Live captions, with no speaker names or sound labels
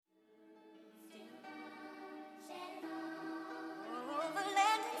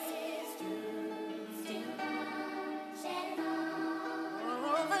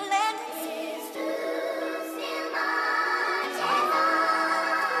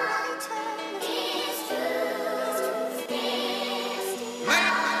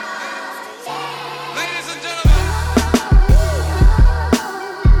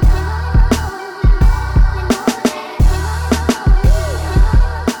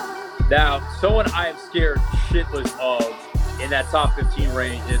Now, someone I am scared shitless of in that top 15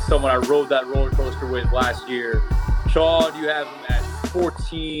 range is someone I rode that roller coaster with last year. Sean, you have him at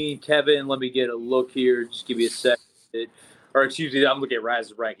 14. Kevin, let me get a look here. Just give me a second. Or excuse me, I'm looking at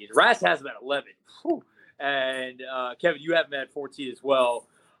Raz's rankings. Raz has him at 11. Whew. And Kevin, you have him at 14 as well.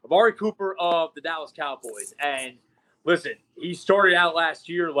 Amari Cooper of the Dallas Cowboys. And listen, he started out last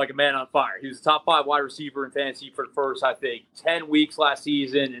year like a man on fire. He was a top 5 wide receiver in fantasy for the first, I think, 10 weeks last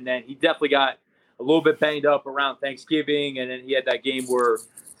season. And then he definitely got a little bit banged up around Thanksgiving. And then he had that game where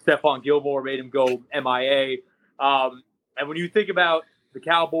Stephon Gilmore made him go MIA. And when you think about the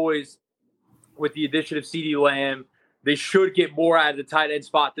Cowboys with the addition of CeeDee Lamb, they should get more out of the tight end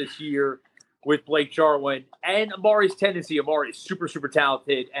spot this year with Blake Jarwin and Amari's tendency. Amari is super, super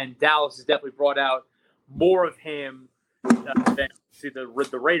talented, and Dallas has definitely brought out more of him than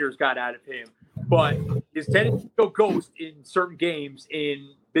the Raiders got out of him. But his tendency to go ghost in certain games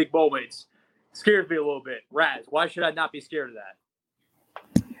in big moments scares me a little bit. Raz, why should I not be scared of that?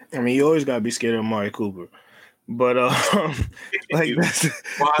 I mean, you always got to be scared of Amari Cooper. But like that's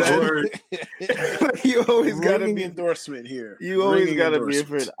you always got to be endorsement here. You always got to be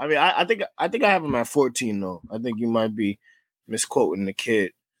afraid. I mean, I think I have him at 14 though. I think you might be misquoting the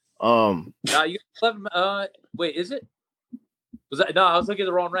kid. You got 11. Wait, is it? No, I was looking at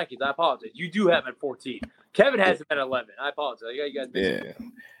the wrong rankings. I apologize. You do have him at 14. Kevin has him at 11. I apologize. You guys. Yeah,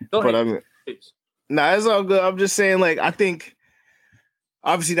 but I mean, nah, it's all good. I'm just saying, like, I think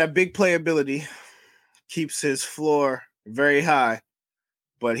obviously that big playability keeps his floor very high,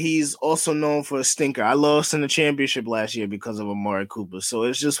 but he's also known for a stinker. I lost in the championship last year because of Amari Cooper. So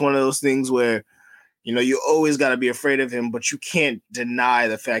it's just one of those things where, you know, you always got to be afraid of him, but you can't deny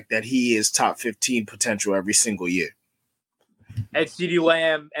the fact that he is top 15 potential every single year. And CeeDee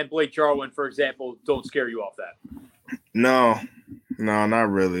Lamb and Blake Jarwin, for example, don't scare you off that. No,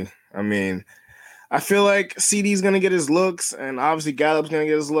 not really. I mean, I feel like CeeDee's going to get his looks, and obviously Gallup's going to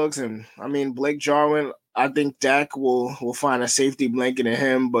get his looks. And, I mean, Blake Jarwin, I think Dak will find a safety blanket in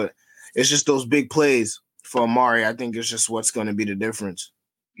him, but it's just those big plays for Amari. I think it's just what's going to be the difference.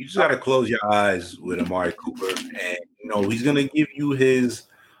 You just got to close your eyes with Amari Cooper, and, you know, he's going to give you his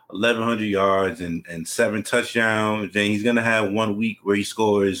 1,100 yards and 7 touchdowns. Then he's going to have 1 week where he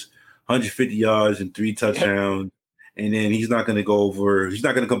scores 150 yards and 3 touchdowns. And then he's not going to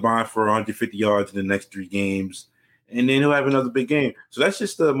combine for 150 yards in the next 3 games. And then he'll have another big game. So that's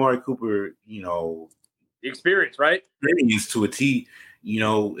just the Amari Cooper, you know, the experience, right? Experience to a T. You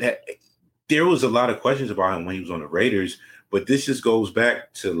know, there was a lot of questions about him when he was on the Raiders, but this just goes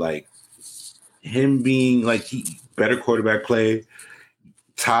back to like him being like better quarterback play,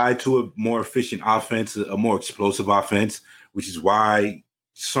 tied to a more efficient offense, a more explosive offense, which is why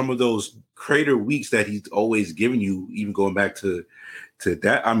some of those crater weeks that he's always given you, even going back to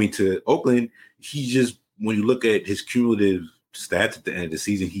Oakland, he just, when you look at his cumulative stats at the end of the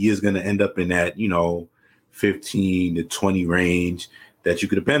season, he is going to end up in that, you know, 15 to 20 range that you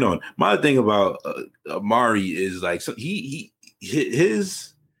could depend on. My thing about Amari is like, so he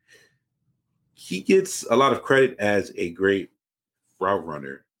gets a lot of credit as a great route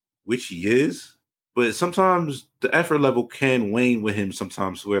runner, which he is, but sometimes the effort level can wane with him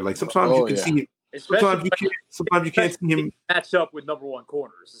sometimes, where like sometimes you can see him, sometimes you can't see him match up with number 1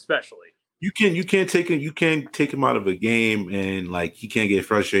 corners, especially. You can't take him out of a game, and like he can't get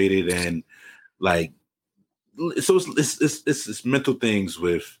frustrated, and like so it's mental things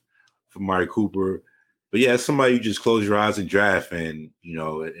with Amari Cooper. But yeah, it's somebody you just close your eyes and draft, and you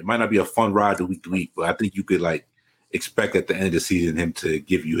know it might not be a fun ride to week, but I think you could like expect at the end of the season him to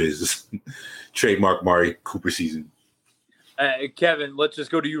give you his trademark Amari Cooper season. Kevin, let's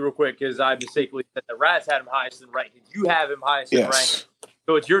just go to you real quick because I mistakenly said that Raz had him highest in rankings. You have him highest in rankings.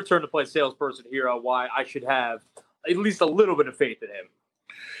 So it's your turn to play salesperson here on why I should have at least a little bit of faith in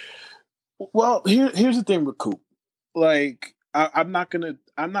him. Well, here's the thing with Coop. Like, I'm not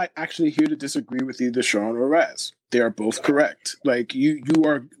actually here to disagree with either Sean or Raz. They are both correct. Like, you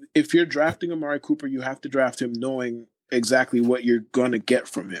are, if you're drafting Amari Cooper, you have to draft him knowing exactly what you're going to get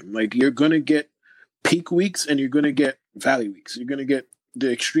from him. Like, you're going to get peak weeks and you're going to get valley weeks. You're going to get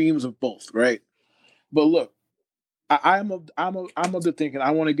the extremes of both, right? But look, I'm of the thinking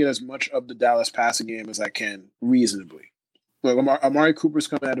I want to get as much of the Dallas passing game as I can reasonably. Look, Amari Cooper's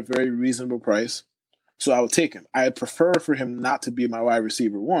coming at a very reasonable price, so I would take him. I prefer for him not to be my wide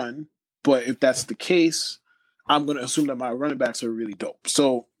receiver 1, but if that's the case, I'm going to assume that my running backs are really dope.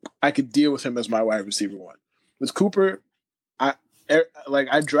 So I could deal with him as my wide receiver 1. With Cooper, I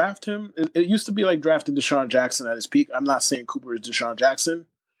draft him. It used to be like drafting Deshaun Jackson at his peak. I'm not saying Cooper is Deshaun Jackson,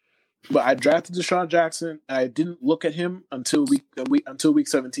 But I drafted Deshaun Jackson, and I didn't look at him until week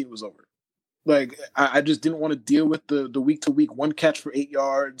 17 was over. Like I just didn't want to deal with the week to week 1 catch for 8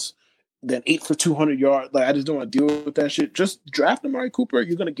 yards, then 8 for 200 yards. Like I just don't want to deal with that shit. Just draft Amari Cooper.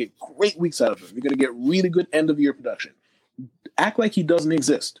 You're gonna get great weeks out of him. You're gonna get really good end of year production. Act like he doesn't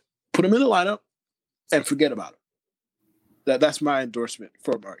exist. Put him in the lineup and forget about him. That's my endorsement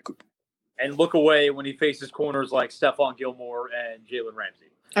for Amari Cooper. And look away when he faces corners like Stephon Gilmore and Jalen Ramsey.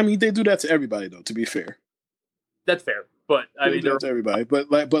 I mean, they do that to everybody, though. To be fair, that's fair. But I mean, that's everybody. But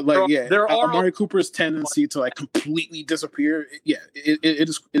yeah, Amari Cooper's tendency to like completely disappear. Yeah, it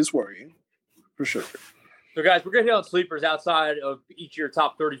is worrying for sure. So, guys, we're going to hit on sleepers outside of each of your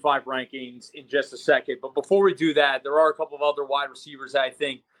top 35 rankings in just a second. But before we do that, there are a couple of other wide receivers that I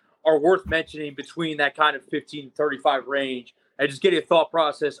think are worth mentioning between that kind of 15 to 35 range. And just get a thought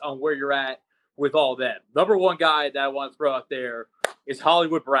process on where you're at with all of them. Number one guy that I want to throw out there is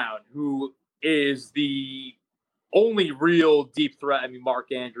Hollywood Brown, who is the only real deep threat. I mean,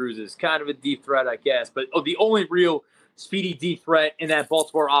 Mark Andrews is kind of a deep threat, I guess, but the only real speedy deep threat in that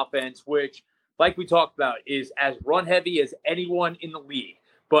Baltimore offense, which, like we talked about, is as run heavy as anyone in the league.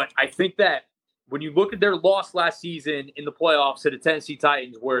 But I think that when you look at their loss last season in the playoffs to the Tennessee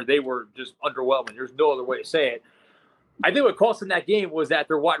Titans, where they were just underwhelming, there's no other way to say it. I think what cost them that game was that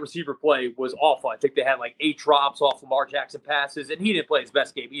their wide receiver play was awful. I think they had like 8 drops off Lamar Jackson passes, and he didn't play his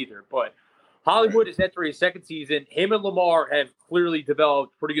best game either. But Hollywood is entering his second season. Him and Lamar have clearly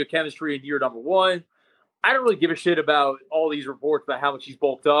developed pretty good chemistry in year number 1. I don't really give a shit about all these reports about how much he's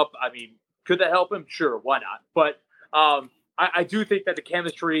bulked up. I mean, could that help him? Sure, why not? But I do think that the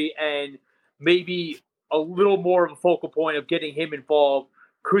chemistry and maybe a little more of a focal point of getting him involved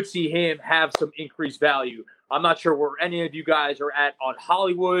could see him have some increased value. I'm not sure where any of you guys are at on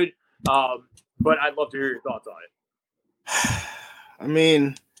Hollywood, but I'd love to hear your thoughts on it. I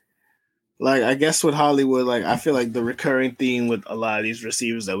mean, like, I guess with Hollywood, like, I feel like the recurring theme with a lot of these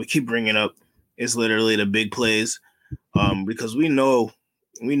receivers that we keep bringing up is literally the big plays, because we know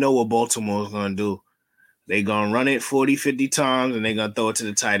what Baltimore is going to do. They're going to run it 40, 50 times, and they're going to throw it to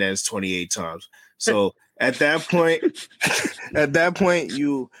the tight ends 28 times. So at that point,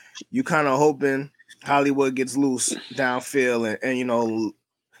 you kind of hoping Hollywood gets loose downfield, and you know,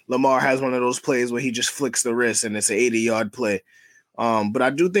 Lamar has one of those plays where he just flicks the wrist and it's an 80-yard play. But I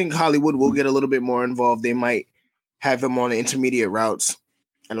do think Hollywood will get a little bit more involved. They might have him on the intermediate routes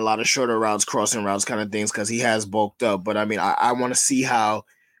and a lot of shorter routes, crossing routes kind of things, because he has bulked up. But I mean, I want to see how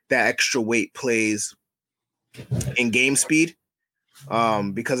that extra weight plays in game speed,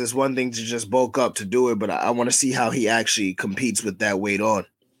 because it's one thing to just bulk up to do it, but I want to see how he actually competes with that weight on.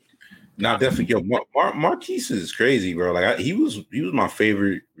 Now, definitely, Marquise is crazy, bro. Like he was my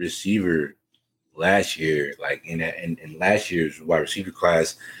favorite receiver last year, like in last year's wide receiver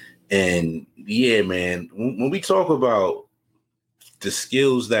class. And yeah, man, when we talk about the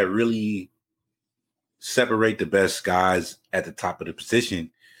skills that really separate the best guys at the top of the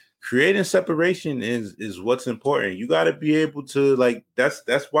position, creating separation is what's important. You got to be able to, like, that's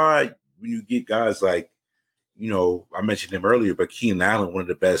why when you get guys like, you know, I mentioned him earlier, but Keenan Allen, one of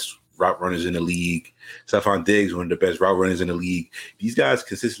the best route runners in the league, Stephon Diggs, one of the best route runners in the league. These guys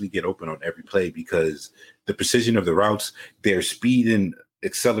consistently get open on every play because the precision of the routes, their speed and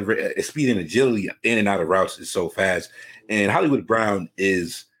agility in and out of routes is so fast. And Hollywood Brown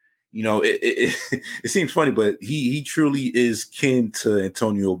is, you know, it seems funny, but he truly is kin to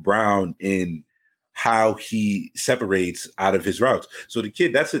Antonio Brown in how he separates out of his routes. So the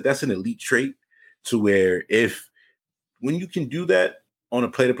kid, that's an elite trait, to where when you can do that on a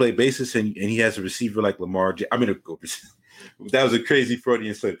play-to-play basis, and he has a receiver like Lamar. That was a crazy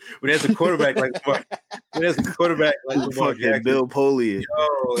Freudian slip. When he has a quarterback like Lamar Jackson, Bill Polian,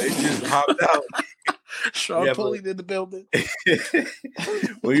 it just hopped out. Sean Polian in the building.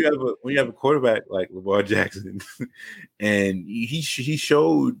 when you have a quarterback like Lamar Jackson, and he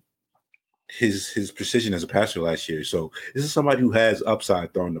showed his precision as a passer last year. So this is somebody who has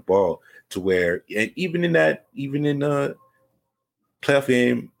upside throwing the ball, to where, and even in playoff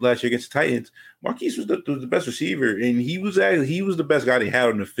game last year against the Titans, Marquise was the best receiver, and he was the best guy they had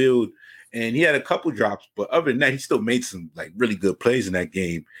on the field. And he had a couple drops, but other than that, he still made some like really good plays in that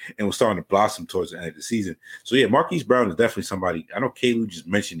game and was starting to blossom towards the end of the season. So yeah, Marquise Brown is definitely somebody. I know Kalu just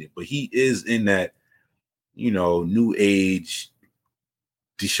mentioned it, but he is in that, you know, new age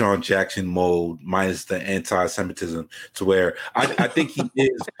Deshaun Jackson mode minus the anti-Semitism, to where I think he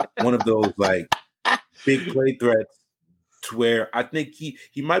is one of those like big play threats, to where I think he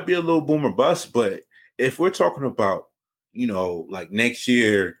might be a little boomer bust. But if we're talking about, you know, like next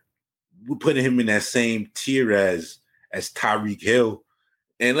year, we're putting him in that same tier as Tyreek Hill,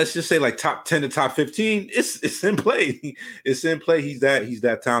 and let's just say like top 10 to top 15, it's in play. It's in play. He's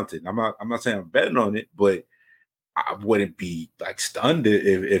that talented. I'm not saying I'm betting on it, but I wouldn't be like stunned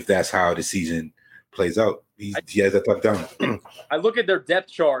if that's how the season plays out. He has that type of talent. I look at their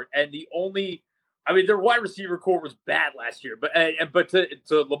depth chart, and their wide receiver core was bad last year, but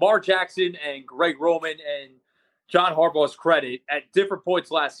to Lamar Jackson and Greg Roman and John Harbaugh's credit, at different points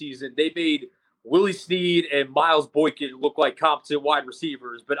last season, they made Willie Snead and Miles Boykin look like competent wide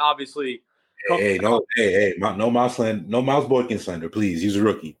receivers, but obviously, no Miles Boykin slander, please. He's a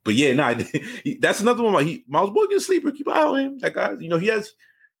rookie, but that's another one. Miles Boykin sleeper. Keep an eye on him. That guy,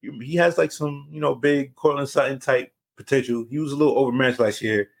 he has like some big Cortland Sutton type potential. He was a little overmatched last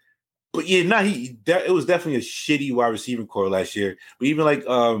year, but it was definitely a shitty wide receiving core last year. But even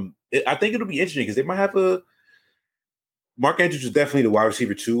I think it'll be interesting because they might have Mark Andrews is definitely the wide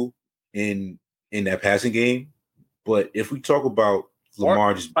receiver 2 in that passing game. But if we talk about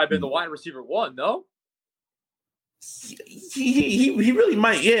Lamar, just I've been the wide receiver 1, no? He really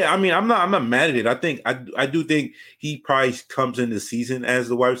might. Yeah, I mean, I'm not mad at it. I do think he probably comes into the season as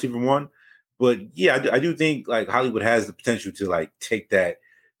the wide receiver 1. But yeah, I do think like Hollywood has the potential to like take that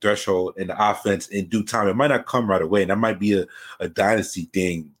threshold in the offense in due time. It might not come right away, and that might be a dynasty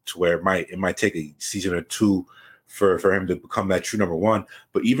thing to where it might take a season or 2 for him to become that true number 1.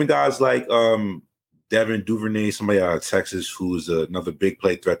 But even guys like Devin Duvernay, somebody out of Texas, who's another big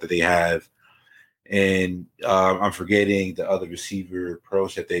play threat that they have. And I'm forgetting the other receiver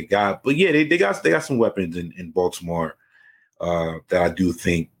approach that they got. But yeah, they got some weapons in Baltimore that I do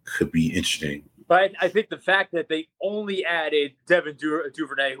think could be interesting. But I think the fact that they only added Devin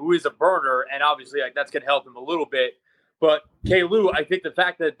Duvernay, who is a burner, and obviously that's going to help him a little bit. But K-Lou, I think the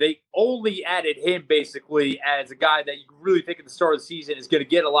fact that they only added him basically as a guy that you really think at the start of the season is going to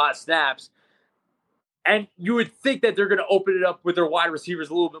get a lot of snaps, and you would think that they're going to open it up with their wide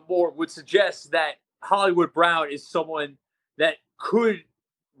receivers a little bit more, would suggest that Hollywood Brown is someone that could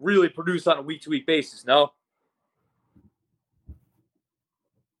really produce on a week-to-week basis, no?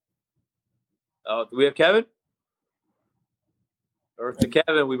 Oh, do we have Kevin? Or if the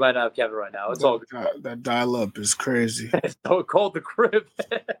Kevin, we might not have Kevin right now. It's all good. That dial-up is crazy. It's called the crib.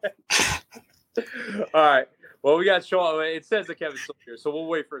 All right. Well, we got Sean. It says that Kevin's still here, so we'll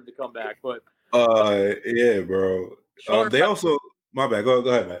wait for him to come back. But yeah, bro. They also, my bad. Go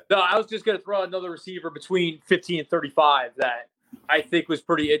ahead, man. No, I was just going to throw another receiver between 50 and 35 that I think was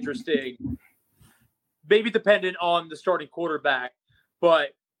pretty interesting. Maybe dependent on the starting quarterback,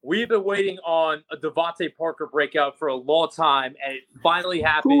 but we've been waiting on a Devontae Parker breakout for a long time, and it finally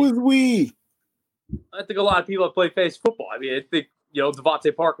happened. Who is we? I think a lot of people have played fantasy football. I mean, I think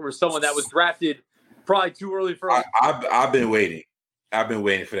Devontae Parker was someone that was drafted probably too early for us. I've been waiting. I've been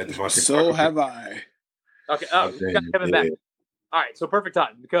waiting for that Devontae Parker. So have I. Okay, we got Kevin back. All right, so perfect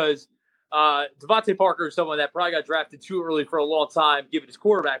time because Devontae Parker is someone that probably got drafted too early for a long time, given his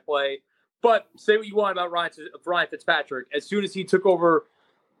quarterback play. But say what you want about Ryan Fitzpatrick. As soon as he took over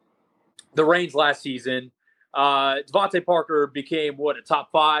the reins last season, Devontae Parker became a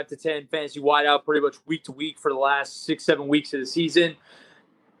top 5 to 10 fantasy wideout pretty much week to week for the last 6-7 weeks of the season.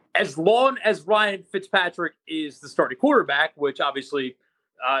 As long as Ryan Fitzpatrick is the starting quarterback, which obviously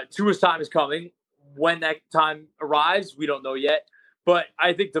Tua's time is coming. When that time arrives, we don't know yet. But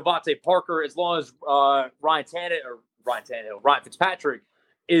I think Devontae Parker, as long as Ryan Fitzpatrick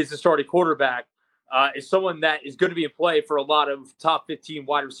is the starting quarterback, is someone that is going to be in play for a lot of top 15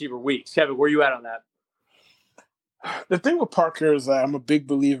 wide receiver weeks. Kevin, where are you at on that? The thing with Parker is that I'm a big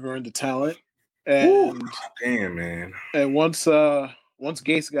believer in the talent. And damn, man. And once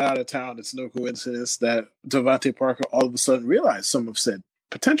Gates got out of town, it's no coincidence that Devontae Parker all of a sudden realized some have said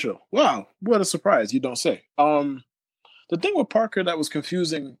potential. Wow, what a surprise. You don't say. The thing with Parker that was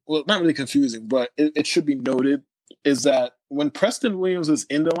confusing, well, not really confusing, but it should be noted, is that when Preston Williams was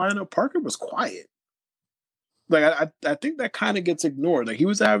in the lineup, Parker was quiet. Like, I think that kind of gets ignored. Like, he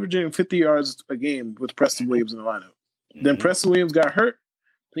was averaging 50 yards a game with Preston Williams in the lineup. Mm-hmm. Then Preston Williams got hurt.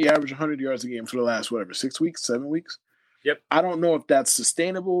 He averaged 100 yards a game for the last, 6 weeks, 7 weeks. Yep. I don't know if that's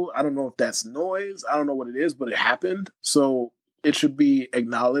sustainable. I don't know if that's noise. I don't know what it is, but it happened. So it should be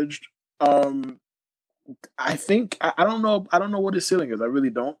acknowledged. I think, I don't know what his ceiling is. I really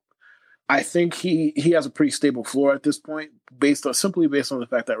don't. I think he has a pretty stable floor at this point, simply based on the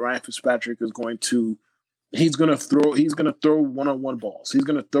fact that Ryan Fitzpatrick is going to throw one-on-one balls. He's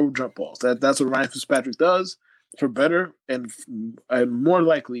going to throw jump balls. That's what Ryan Fitzpatrick does, for better and more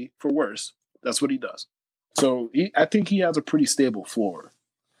likely for worse. That's what he does. So I think he has a pretty stable floor.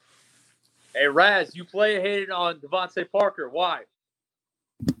 Hey, Raz, you play hated on Devontae Parker. Why?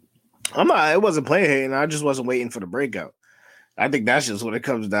 I wasn't playing hating. I just wasn't waiting for the breakout. I think that's just what it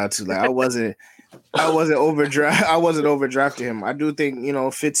comes down to. Like I wasn't overdrafting him. I do think,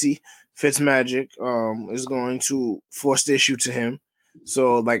 Fitzmagic is going to force the issue to him.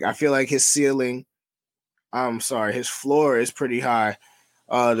 So like I feel like his floor is pretty high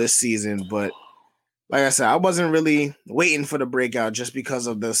this season, but like I said, I wasn't really waiting for the breakout just because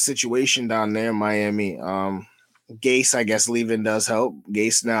of the situation down there in Miami. Gase, I guess, leaving does help.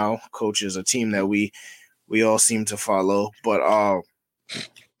 Gase now coaches a team that we all seem to follow. But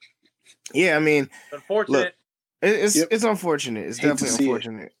yeah, I mean, unfortunate. Look, it's unfortunate. It's definitely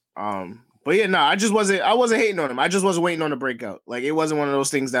unfortunate. But yeah, no, I wasn't hating on him. I just wasn't waiting on the breakout. Like it wasn't one of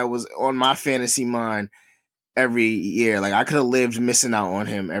those things that was on my fantasy mind every year. Like I could have lived missing out on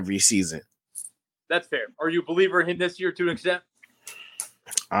him every season. That's fair. Are you a believer in him this year to an extent?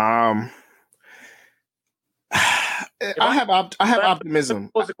 I have optimism.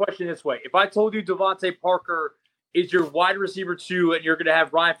 Pose the question this way: if I told you DeVante Parker is your wide receiver 2, and you're going to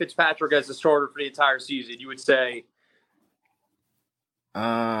have Ryan Fitzpatrick as the starter for the entire season, you would say?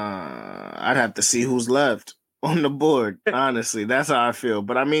 I'd have to see who's left on the board. Honestly, that's how I feel.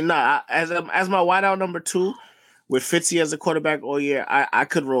 But I mean, as my wideout number 2 with Fitzy as a quarterback all year, I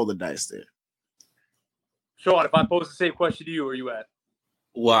could roll the dice there. Sean, if I pose the same question to you, where are you at?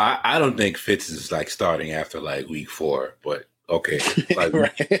 Well, I don't think Fitz is like starting after like week 4, but okay. Like,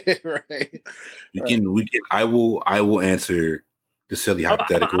 right. We can. I will answer the silly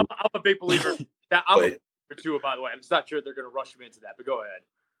hypothetical. I'm a big believer. I'm a believer too, by the way. I'm just not sure they're going to rush him into that, but go ahead.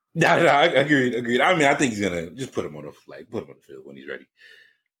 No, I agreed. I mean, I think he's gonna just put him on the field when he's ready.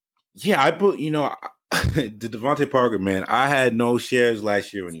 Yeah, the DeVante Parker, man. I had no shares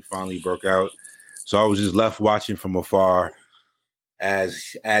last year when he finally broke out, so I was just left watching from afar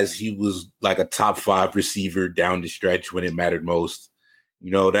as he was like a top 5 receiver down the stretch when it mattered most.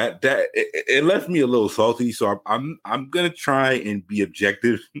 That it left me a little salty. So I'm gonna try and be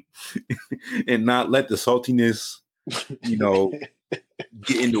objective and not let the saltiness,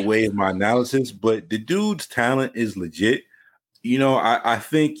 get in the way of my analysis. But the dude's talent is legit. I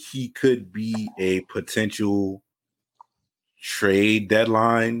think he could be a potential trade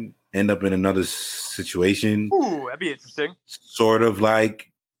deadline, end up in another situation. Ooh, that'd be interesting. Sort of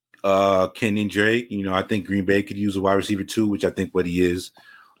like Kenyon Drake. I think Green Bay could use a wide receiver 2, which I think what he is.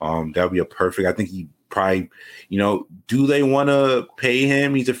 That would be a perfect. I think he probably, do they want to pay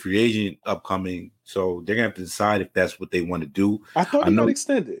him? He's a free agent upcoming. So they're going to have to decide if that's what they want to do. I thought he got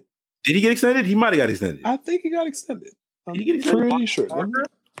extended. Did he get extended? He might have got extended. I think he got extended. I'm pretty sure.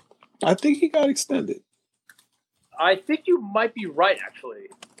 I think he got extended. I think you might be right, actually.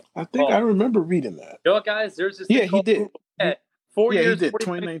 I think I remember reading that. You know what, guys? There's this. Yeah, he did. 4 years. He did.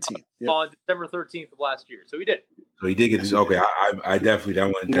 2019 on December 13th of last year. So he did. So he did get this. Okay, I definitely that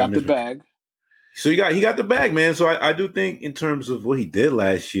one. He got the bag. So he got the bag, man. So I do think in terms of what he did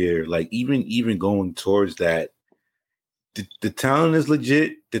last year, like even going towards that, the talent is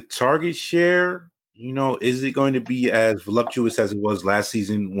legit. The target share, is it going to be as voluptuous as it was last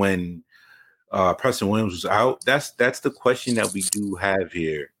season when Preston Williams was out? That's the question that we do have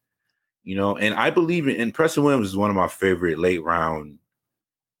here. And I believe in Preston Williams is one of my favorite late round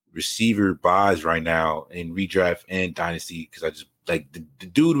receiver buys right now in redraft and dynasty, because I just like the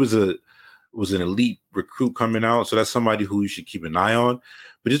dude was an elite recruit coming out, so that's somebody who you should keep an eye on.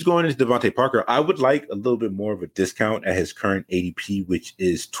 But just going into DeVante Parker, I would like a little bit more of a discount at his current ADP, which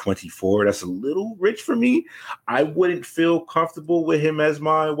is 24. That's a little rich for me. I wouldn't feel comfortable with him as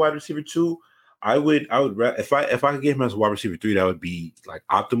my wide receiver 2. I would if I could get him as a wide receiver 3, that would be like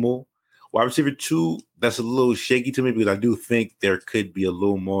optimal. Wide receiver 2, that's a little shaky to me because I do think there could be a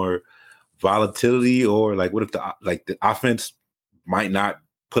little more volatility, or like what if the offense might not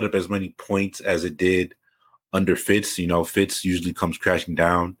put up as many points as it did under Fitz. Fitz usually comes crashing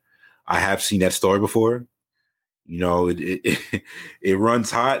down. I have seen that story before. It runs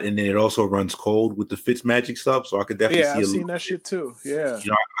hot and then it also runs cold with the Fitz magic stuff. So I could definitely see I've seen that shit too. Yeah.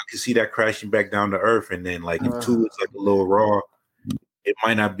 I could see that crashing back down to earth. And then like if 2 is like a little raw, it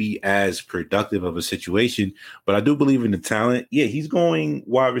might not be as productive of a situation. But I do believe in the talent. Yeah, he's going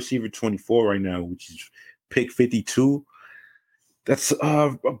wide receiver 24 right now, which is pick 52. That's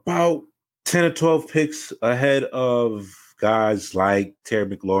about 10 or 12 picks ahead of guys like Terry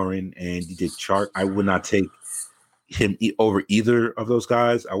McLaurin and DJ Chark. I would not take him over either of those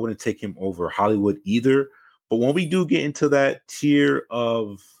guys. I wouldn't take him over Hollywood either. But when we do get into that tier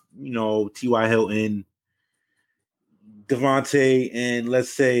of, T.Y. Hilton, DeVante, and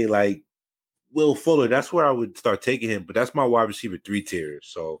let's say like Will Fuller, that's where I would start taking him. But that's my wide receiver 3 tier.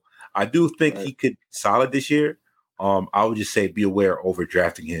 So I do think he could be solid this year. I would just say be aware of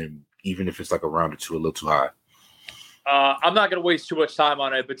overdrafting him, even if it's like a round or 2 a little too high. I'm not going to waste too much time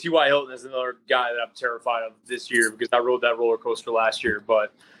on it, but T.Y. Hilton is another guy that I'm terrified of this year because I rode that roller coaster last year,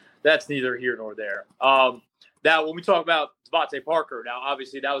 but that's neither here nor there. Now, when we talk about Devontae Parker, now,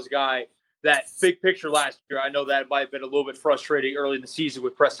 obviously, that was a guy that big picture last year. I know that might have been a little bit frustrating early in the season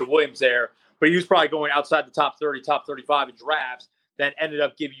with Preston Williams there, but he was probably going outside the top 30, top 35 in drafts that ended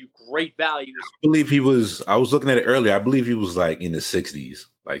up giving you great value. I believe I was looking at it earlier. I believe he was like in the 60s,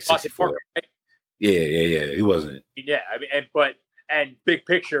 like 64. Parker, right? Yeah. He wasn't. Yeah, I mean, and big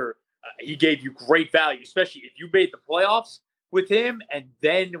picture, he gave you great value, especially if you made the playoffs with him, and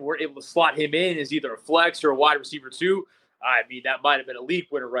then were able to slot him in as either a flex or a wide receiver too. I mean, that might have been a league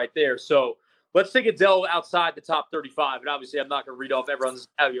winner right there. So let's take a delve outside the top 35, and obviously, I'm not going to read off everyone's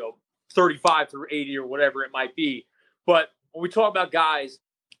 35 through 80 or whatever it might be. But when we talk about guys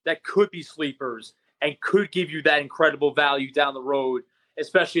that could be sleepers and could give you that incredible value down the road,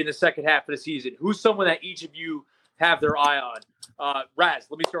 especially in the second half of the season, who's someone that each of you have their eye on? Raz,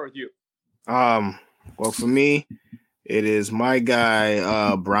 let me start with you. Well, for me, it is my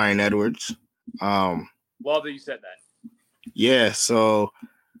guy, Bryan Edwards. Love that you said that. Yeah, so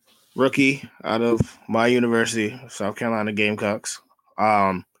rookie out of my university, South Carolina Gamecocks.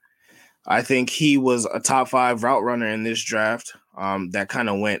 I think he was a top 5 route runner in this draft. That kind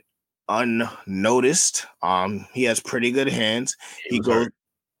of went unnoticed. He has pretty good hands. He was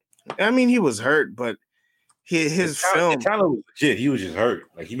hurt, but his film talent was legit. He was just hurt.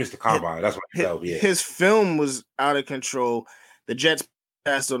 Like he missed the combine. That's what he felt. Yeah. His film was out of control. The Jets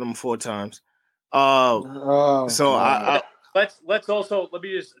passed on him 4 times. Let's also let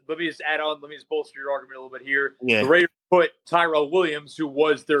me just add on. Let me just bolster your argument a little bit here. Yeah. The Raiders put Tyrell Williams, who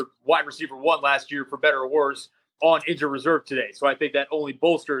was their wide receiver 1 last year, for better or worse, on injured reserve today. So I think that only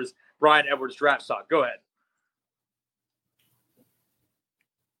bolsters Bryan Edwards' draft stock. Go ahead.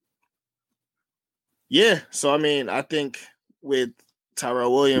 Yeah. So, I mean, I think with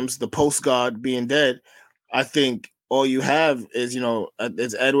Tyrell Williams, the post god being dead, I think all you have is,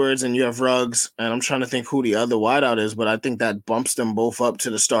 it's Edwards and you have Ruggs. And I'm trying to think who the other wideout is, but I think that bumps them both up to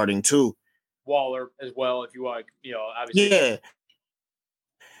the starting 2. Waller as well, if you like, obviously. Yeah.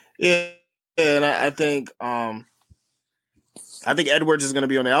 Yeah. And I think Edwards is going to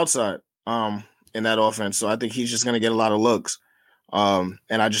be on the outside in that offense. So I think he's just going to get a lot of looks. And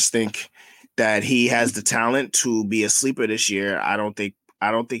I just think that he has the talent to be a sleeper this year. I don't think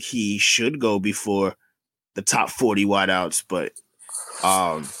he should go before the top 40 wideouts, but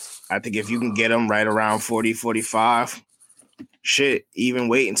I think if you can get him right around 40, 45, even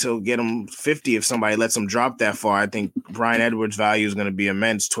wait until get him 50 if somebody lets him drop that far. I think Bryan Edwards' value is going to be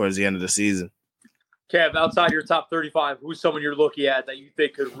immense towards the end of the season. Kev, outside your top 35, who's someone you're looking at that you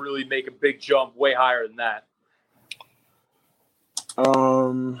think could really make a big jump way higher than that?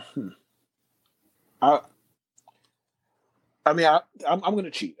 I'm going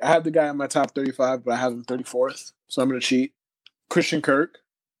to cheat. I have the guy in my top 35, but I have him 34th, so I'm going to cheat. Christian Kirk.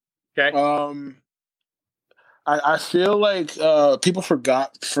 Okay. I feel like people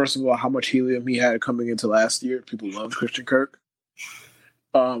forgot, first of all, how much helium he had coming into last year. People love Christian Kirk.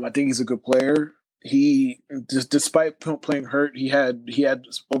 I think he's a good player. He despite playing hurt, he had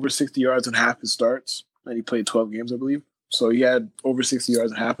over 60 yards in half his starts, and he played 12 games, I believe. So he had over 60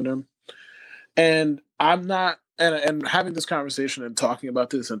 yards in half of them. And I'm not, and having this conversation and talking about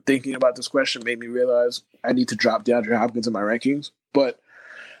this and thinking about this question made me realize I need to drop DeAndre Hopkins in my rankings. But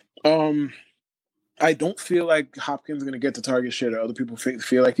I don't feel like Hopkins is going to get the target share that other people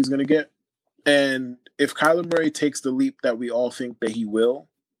feel like he's going to get. And if Kyler Murray takes the leap that we all think that he will,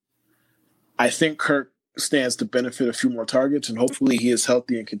 I think Kirk stands to benefit a few more targets, and hopefully he is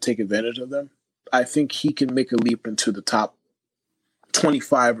healthy and can take advantage of them. I think he can make a leap into the top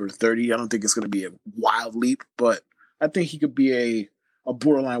 25 or 30. I don't think it's going to be a wild leap, but I think he could be a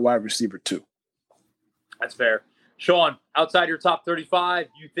borderline wide receiver too. That's fair. Sean, outside your top 35,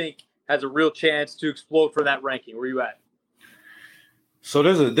 you think has a real chance to explode for that ranking? Where are you at? So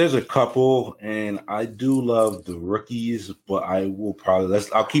there's a couple, and I do love the rookies, but I will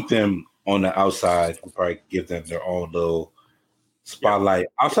I'll keep them on the outside. We'll probably give them their own little spotlight.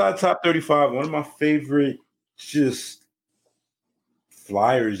 Yeah. Outside top 35, one of my favorite just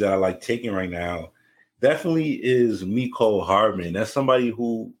flyers that I like taking right now definitely is Mecole Hardman. That's somebody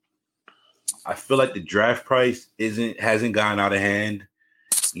who I feel like the draft price hasn't gotten out of hand.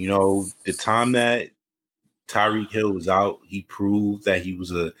 You know, the time that Tyreek Hill was out, he proved that he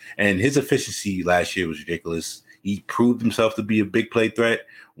was and his efficiency last year was ridiculous. He proved himself to be a big play threat.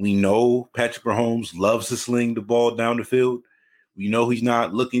 We know Patrick Mahomes loves to sling the ball down the field. We know he's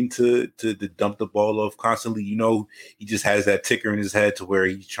not looking to dump the ball off constantly. You know, he just has that ticker in his head to where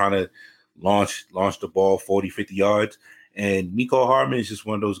he's trying to launch the ball 40, 50 yards. And Mecole Hardman is just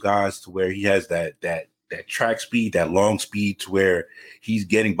one of those guys to where he has that track speed, that long speed to where he's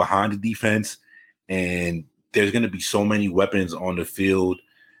getting behind the defense. And there's going to be so many weapons on the field.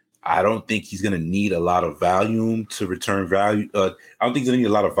 I don't think he's going to need a lot of volume to return value. I don't think he's going to need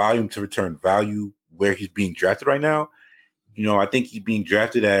a lot of volume to return value where he's being drafted right now. I think he's being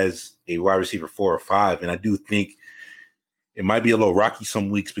drafted as a wide receiver 4 or 5. And I do think it might be a little rocky some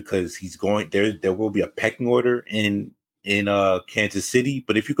weeks because he's going there. There will be a pecking order in Kansas City.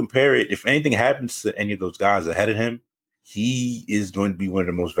 But if you compare it, if anything happens to any of those guys ahead of him, he is going to be one of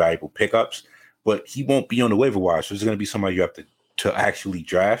the most valuable pickups. But he won't be on the waiver wire. So there's going to be somebody you have to actually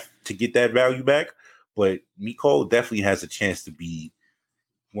draft to get that value back. But Mecole definitely has a chance to be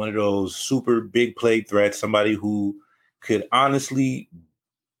one of those super big play threats, somebody who could honestly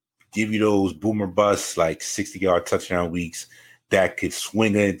give you those boomer busts, like 60-yard touchdown weeks that could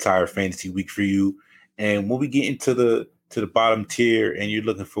swing an entire fantasy week for you. And when we get into the bottom tier and you're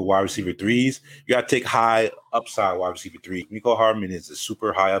looking for wide receiver 3s, you got to take high upside wide receiver 3. Mecole Hardman is a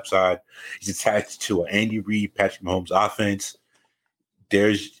super high upside. He's attached to an Andy Reid, Patrick Mahomes offense.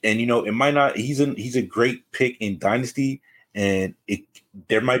 It might not. He's a great pick in Dynasty, and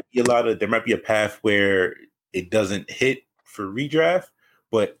there might be a path where it doesn't hit for redraft,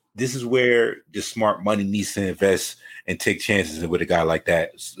 but this is where the smart money needs to invest and take chances with a guy like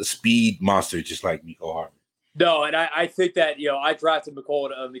that, a speed monster just like Mecole Hardman. No, and I think that I drafted Mecole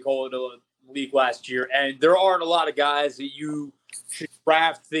in the league last year, and there aren't a lot of guys that you should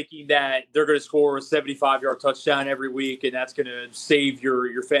draft thinking that they're going to score a 75-yard touchdown every week, and that's going to save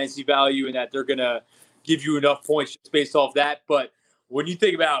your fantasy value, and that they're going to give you enough points just based off that. But when you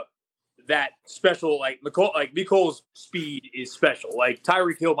think about that special, Mecole's speed is special. Like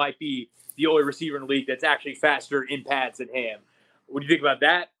Tyreek Hill might be the only receiver in the league that's actually faster in pads than him. When you think about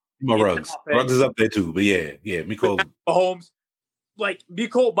that, Ruggs is up there too. But yeah, Mecole. Mahomes,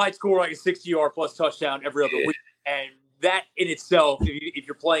 Mecole might score like a 60-yard plus touchdown every other week, and that in itself, if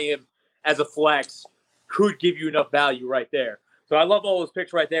you're playing him as a flex, could give you enough value right there. So I love all those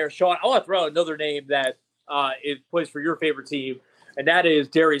picks right there. Sean, I want to throw out another name that plays for your favorite team, and that is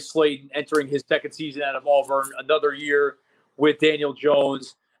Darius Slayton entering his second season out of Auburn, another year with Daniel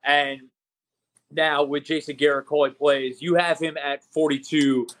Jones, and now with Jason Garrett calling plays. You have him at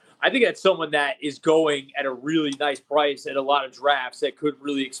 42. I think that's someone that is going at a really nice price at a lot of drafts that could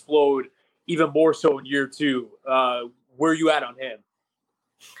really explode even more so in year 2. Where are you at on him?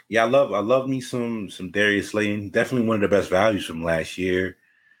 Yeah, I love me some Darius Slayton. Definitely one of the best values from last year.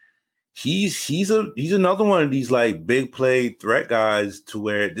 He's another one of these like big play threat guys to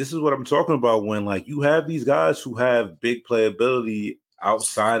where this is what I'm talking about when like you have these guys who have big playability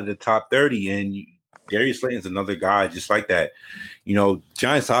outside of the top 30, and Darius Slayton's another guy just like that.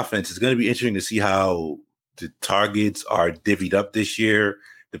 Giants offense is going to be interesting to see how the targets are divvied up this year,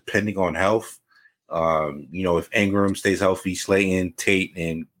 depending on health. If Ingram stays healthy, Slayton, Tate,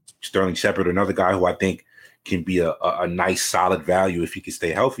 and Sterling Shepard, another guy who I think can be a nice solid value if he can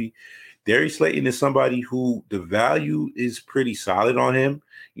stay healthy. Darius Slayton is somebody who the value is pretty solid on him.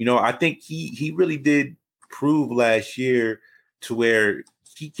 I think he really did prove last year to where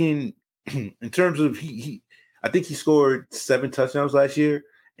he can, in terms of I think he scored 7 touchdowns last year.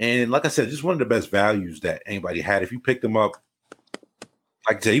 And like I said, just one of the best values that anybody had. If you picked him up,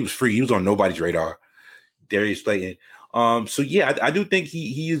 like I said, he was free. He was on nobody's radar, Darius Slayton. So yeah, I do think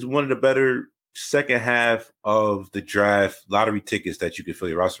he is one of the better second half of the draft lottery tickets that you can fill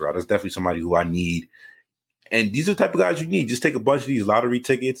your roster out. That's definitely somebody who I need. And these are the type of guys you need. Just take a bunch of these lottery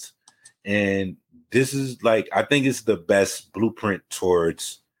tickets. And this is I think it's the best blueprint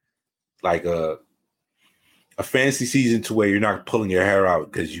towards like a fantasy season to where you're not pulling your hair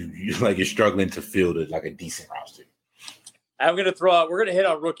out because you're struggling to field a decent roster. We're going to hit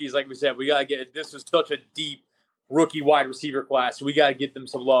on rookies. Like we said, we got to get, this was such a deep rookie wide receiver class. So we got to get them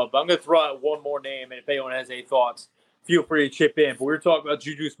some love. But I'm going to throw out one more name. And if anyone has any thoughts, feel free to chip in. But we were talking about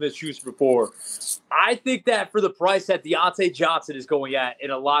Juju Smith-Schuster before. I think that for the price that Deontay Johnson is going at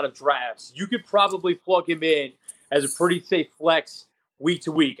in a lot of drafts, you could probably plug him in as a pretty safe flex week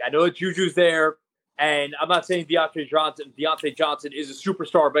to week. I know that Juju's there. And I'm not saying Deontay Johnson is a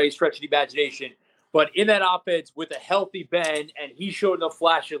superstar by any stretch of the imagination. But in that offense with a healthy Ben, and he showed enough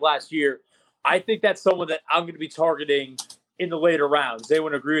flashes last year, I think that's someone that I'm going to be targeting in the later rounds. They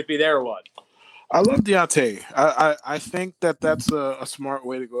would agree with me there or what? I love Deontay. I think that's a smart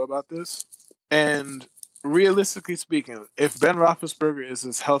way to go about this. And realistically speaking, if Ben Roethlisberger is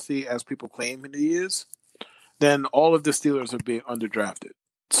as healthy as people claim he is, then all of the Steelers are being underdrafted.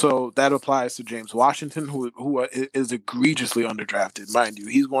 So that applies to James Washington, who is egregiously underdrafted, mind you.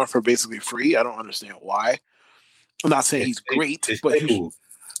 He's going for basically free. I don't understand why. I'm not saying he's great, but you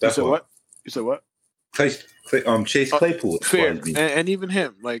said what? You said what? Chase Claypool. Fair, and even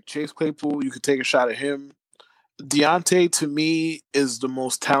him, like Chase Claypool, you could take a shot at him. Deontay, to me, is the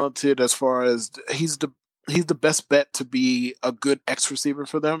most talented as far as he's the best bet to be a good X receiver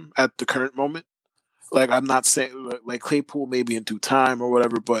for them at the current moment. Like, I'm not saying like Claypool maybe in due time or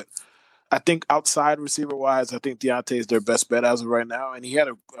whatever, but I think outside receiver wise, I think Deontay is their best bet as of right now. And he had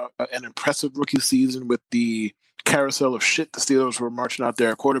an impressive rookie season with the carousel of shit the Steelers were marching out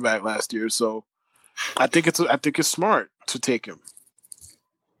there at quarterback last year. So I think it's smart to take him.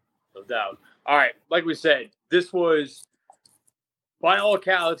 No doubt. All right, like we said, this was by all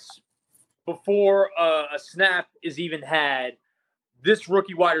accounts before a snap is even had. This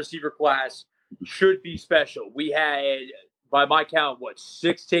rookie wide receiver class should be special. We had, by my count,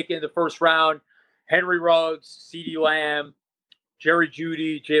 6 taken in the first round? Henry Ruggs, CeeDee Lamb, Jerry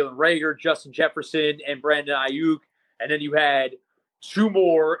Jeudy, Jalen Reagor, Justin Jefferson, and Brandon Ayuk. And then you had 2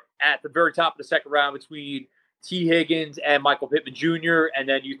 more at the very top of the second round between T. Higgins and Michael Pittman Jr. And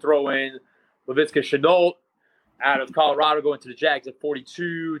then you throw in Laviska Shenault out of Colorado going to the Jags at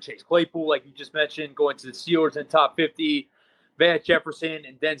 42. Chase Claypool, like you just mentioned, going to the Steelers in the top 50. Van Jefferson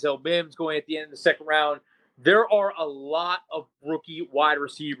and Denzel Mims going at the end of the second round. There are a lot of rookie wide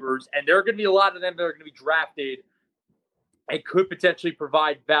receivers, and there are going to be a lot of them that are going to be drafted and could potentially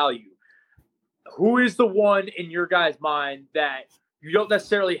provide value. Who is the one in your guys' mind that you don't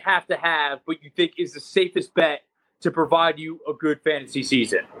necessarily have to have, but you think is the safest bet to provide you a good fantasy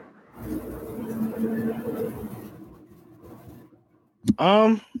season?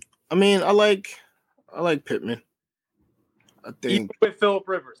 I mean, I like Pittman. I think even with Phillip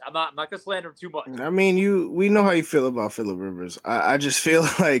Rivers, I'm not gonna slander him too much. I mean, we know how you feel about Phillip Rivers. I just feel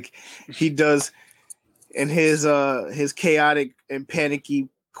like he does in his chaotic and panicky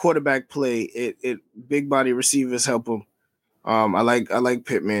quarterback play. It big body receivers help him. I like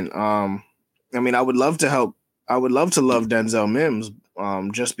Pittman. I mean, I would love to love Denzel Mims.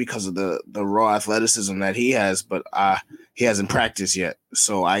 Just because of the raw athleticism that he has, but he hasn't practiced yet,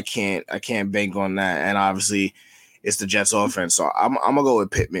 so I can't bank on that. And obviously, it's the Jets offense, so I'm gonna go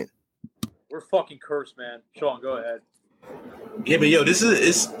with Pittman. We're fucking cursed, man. Sean, go ahead. Yeah, but yo, this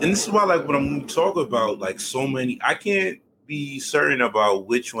is why, like, when I'm talking about like so many, I can't be certain about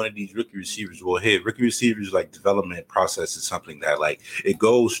which one of these rookie receivers will hit. Rookie receivers, like, development process is something that, like, it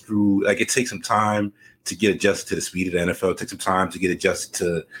goes through, like, it takes some time to get adjusted to the speed of the NFL. It takes some time to get adjusted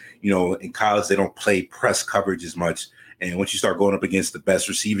to, in college, they don't play press coverage as much. And once you start going up against the best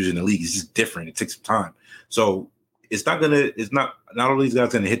receivers in the league, it's just different. It takes some time. So not all these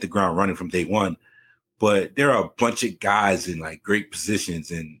guys going to hit the ground running from day one, but there are a bunch of guys in like great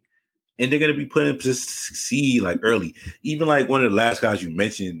positions and they're going to be put in position to succeed like early. Even like one of the last guys you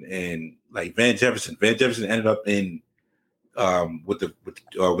mentioned, and like Van Jefferson ended up in with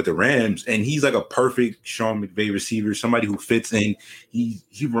the Rams, and he's like a perfect Sean McVay receiver, somebody who fits in. He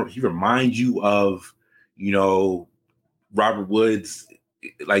reminds you of, Robert Woods,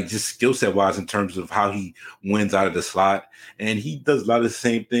 like just skill set wise in terms of how he wins out of the slot, and he does a lot of the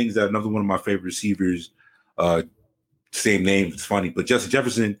same things that another one of my favorite receivers, same name, it's funny, but Justin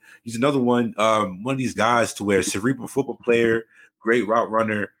Jefferson, he's another one of these guys to where cerebral football player, great route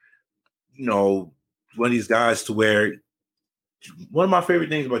runner, one of these guys to where one of my favorite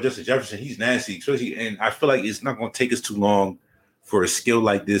things about Justin Jefferson, he's nasty, especially, and I feel like it's not going to take us too long for a skill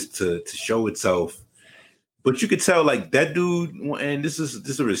like this to show itself. But you could tell, like, that dude, and this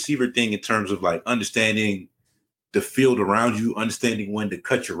is a receiver thing in terms of like understanding the field around you, understanding when to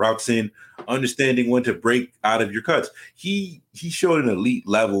cut your routes in, understanding when to break out of your cuts. He showed an elite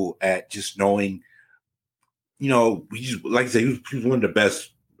level at just knowing, he's, like I said, he was one of the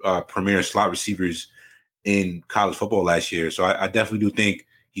best premier slot receivers in college football last year. So I definitely do think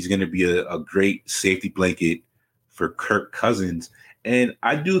he's going to be a great safety blanket for Kirk Cousins. And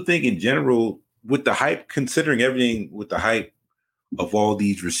I do think in general, with the hype, considering everything with the hype of all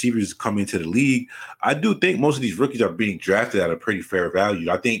these receivers coming to the league, I do think most of these rookies are being drafted at a pretty fair value.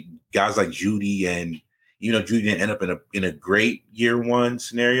 I think guys like Jeudy and, Jeudy didn't end up in a great year one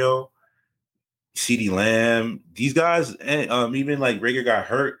scenario. CeeDee Lamb, these guys, and even like Reagor got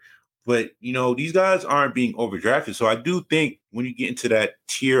hurt, but these guys aren't being overdrafted. So I do think when you get into that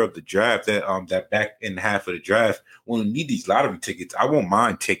tier of the draft, that back end half of the draft, when you need these lottery tickets, I won't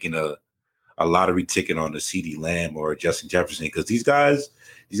mind taking a lottery ticket on the CeeDee Lamb or Justin Jefferson, because these guys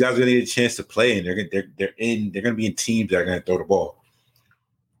are going to get a chance to play, and they're going to be in teams that are going to throw the ball.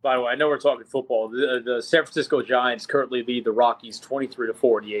 By the way, I know we're talking football. The San Francisco Giants currently lead the Rockies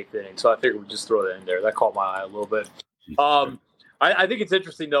 23-4 in the 8th inning, so I figured we'd just throw that in there. That caught my eye a little bit. I think it's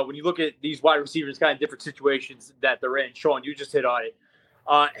interesting, though, when you look at these wide receivers, kind of different situations that they're in. Sean, you just hit on it.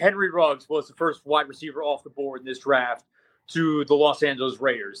 Henry Ruggs was the first wide receiver off the board in this draft to the Los Angeles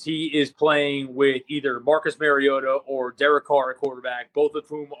Raiders. He is playing with either Marcus Mariota or Derek Carr at quarterback, both of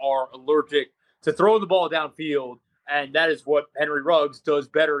whom are allergic to throwing the ball downfield, and that is what Henry Ruggs does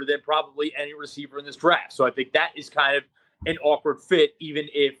better than probably any receiver in this draft. So I think that is kind of an awkward fit, even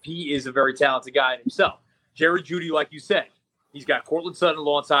if he is a very talented guy himself. Jerry Jeudy, like you said, he's got Cortland Sutton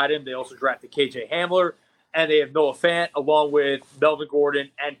alongside him. They also drafted KJ Hamler, and they have Noah Fant along with Melvin Gordon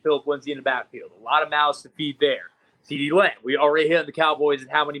and Philip Lindsay in the backfield. A lot of mouths to feed there. CeeDee Lamb, we already hit on the Cowboys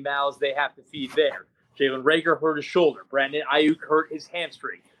and how many mouths they have to feed there. Jalen Reagor hurt his shoulder. Brandon Ayuk hurt his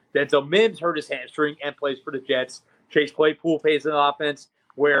hamstring. Denzel Mims hurt his hamstring and plays for the Jets. Chase Claypool plays an offense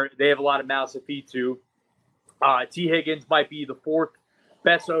where they have a lot of mouths to feed to. T. Higgins might be the fourth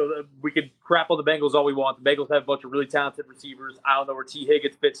best. So we could crap on the Bengals all we want. The Bengals have a bunch of really talented receivers. I don't know where T.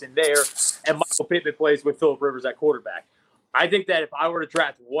 Higgins fits in there. And Michael Pittman plays with Phillip Rivers at quarterback. I think that if I were to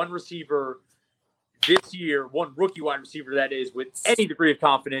draft one receiver this year, one rookie wide receiver that is, with any degree of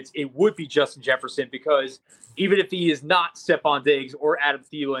confidence, it would be Justin Jefferson, because even if he is not Stephon Diggs or Adam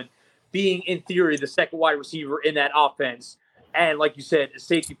Thielen, being in theory the second wide receiver in that offense, and like you said, a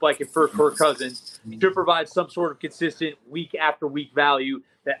safety blanket for Kirk Cousins, should provide some sort of consistent week after week value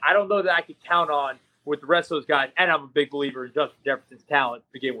that I don't know that I could count on with the rest of those guys. And I'm a big believer in Justin Jefferson's talent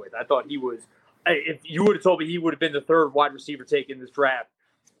to begin with. I thought he was, if you would have told me he would have been the third wide receiver taken in this draft,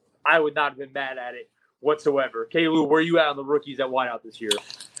 I would not have been mad at it whatsoever. Kalu, where are you at on the rookies at wideout this year?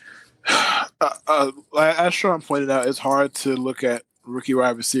 As Sean pointed out, it's hard to look at rookie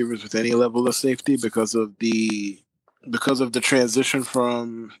wide receivers with any level of safety because of the transition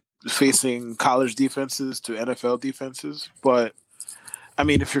from facing college defenses to NFL defenses. But I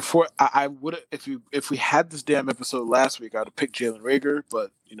mean, if we had this damn episode last week, I'd have picked Jalen Reagor. But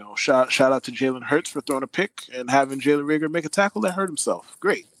you know, shout out to Jalen Hurts for throwing a pick and having Jalen Reagor make a tackle that hurt himself.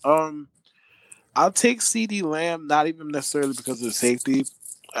 Great. I'll take CeeDee Lamb, not even necessarily because of the safety.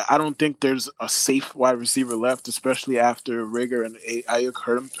 I don't think there's a safe wide receiver left, especially after Reagor and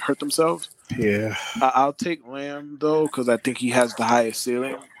Ayuk hurt themselves. Yeah. I'll take Lamb, though, because I think he has the highest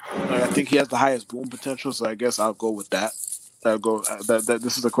ceiling. I think he has the highest boom potential, so I guess I'll go with that.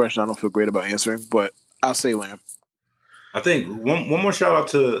 This is a question I don't feel great about answering, but I'll say Lamb. I think one more shout out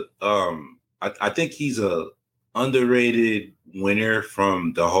to I think he's a underrated winner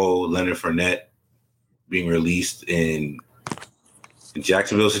from the whole Leonard Fournette being released in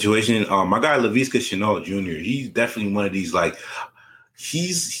Jacksonville situation. My guy Laviska Shenault Jr., he's definitely one of these, like,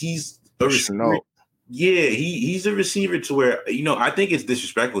 he's a receiver. Yeah, he's a receiver to where, you know, I think it's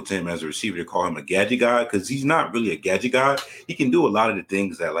disrespectful to him as a receiver to call him a gadget guy, because he's not really a gadget guy. He can do a lot of the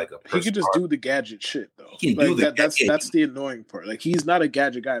things that, like, a person he could just do the gadget shit, though. He can do that. That's the annoying part. Like, he's not a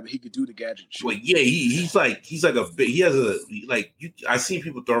gadget guy, but he could do the gadget shit. Well, yeah, I seen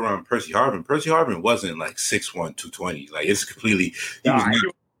people throw around Percy Harvin. Percy Harvin wasn't like 6'1", 220. Like, it's completely. He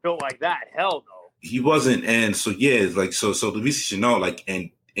was built like that. Hell no. He wasn't, and so yeah, it's like so Laviska Shenault, like, and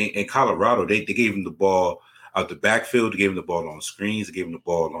in Colorado, they gave him the ball out the backfield. They gave him the ball on screens. They gave him the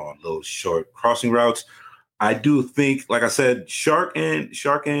ball on little short crossing routes. I do think, like I said, Shark and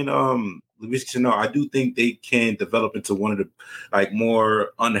Laviska Shenault, I do think they can develop into one of the, like,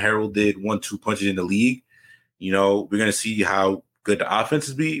 more unheralded 1-2 punches in the league. You know, we're gonna see how good the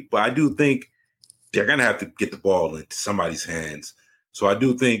offenses be, but I do think they're gonna have to get the ball into somebody's hands. So I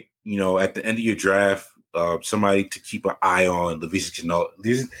do think, you know, at the end of your draft, somebody to keep an eye on. Laviska Shenault,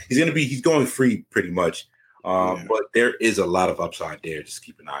 he's going free pretty much, but there is a lot of upside there. Just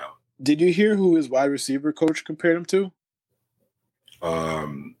keep an eye on. Did you hear who his wide receiver coach compared him to?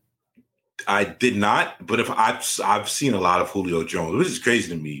 I did not, but if I've seen a lot of Julio Jones, which is crazy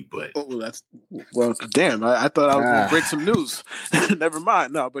to me. But damn, I thought I was going to break some news. Never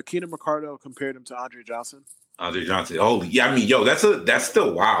mind. No, but Keenan McCardell compared him to Andre Johnson. Andre Johnson. Holy, yeah. I mean, yo, that's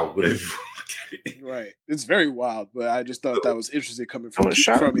still wild. Right, it's very wild, but I just thought that was interesting coming from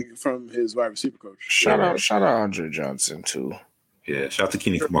his wide receiver coach. Shout out Andre Johnson too. Yeah, shout out to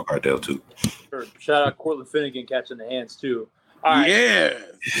Keenan McCardell too. Sure. Shout out Cortland Finnegan catching the hands too. All right.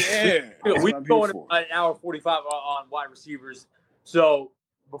 Yeah. We're going an hour 45 on wide receivers. So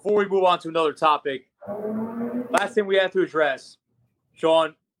before we move on to another topic, last thing we have to address,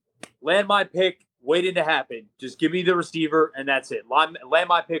 Sean, land my pick. Waiting to happen. Just give me the receiver, and that's it. Land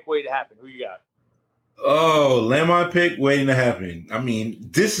my pick, waiting to happen. Who you got? Oh, land my pick, waiting to happen. I mean,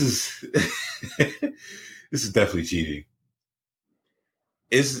 this is this is definitely cheating.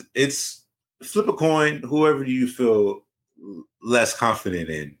 it's flip a coin. Whoever you feel less confident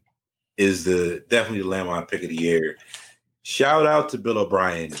in is definitely the landmine pick of the year. Shout out to Bill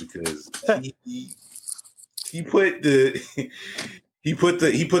O'Brien because he put the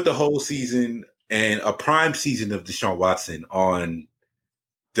whole season and a prime season of Deshaun Watson on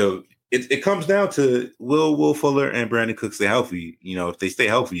the. It comes down to Will Fuller and Brandon Cooks stay healthy. You know, if they stay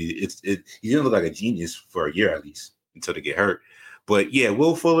healthy, he's gonna look like a genius for a year at least until they get hurt. But yeah,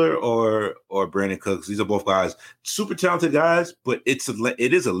 Will Fuller or Brandon Cooks, these are both guys, super talented guys. But it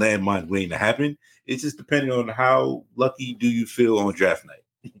is a landmine waiting to happen. It's just depending on how lucky do you feel on draft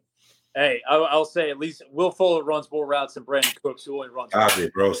night. Hey, I'll say at least Will Fuller runs more routes than Brandon Cooks, who only runs. Stop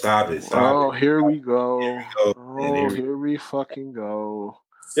it, bro! Stop it! Here we go. Here we fucking go.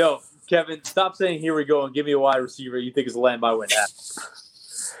 Yo, Kevin, stop saying "here we go" and give me a wide receiver you think is a landmine win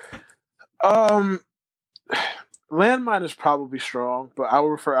that. Landmine is probably strong, but I will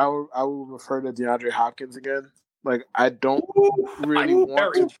refer to DeAndre Hopkins again. Like I don't really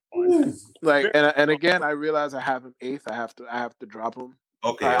want to. Like and again, I realize I have him 8th. I have to drop him.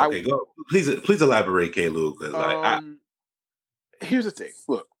 Okay, go. Please elaborate, K-Lou, because here's the thing.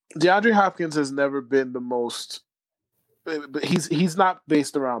 Look, DeAndre Hopkins has never been the most. But he's not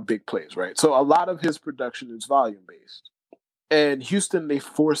based around big plays, right? So a lot of his production is volume based. And Houston, they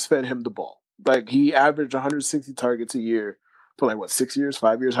force fed him the ball. Like he averaged 160 targets a year for 6 years,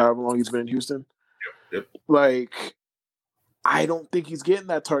 5 years, however long he's been in Houston. Yep. Like, I don't think he's getting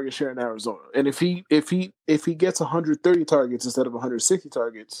that target share in Arizona. And if he gets 130 targets instead of 160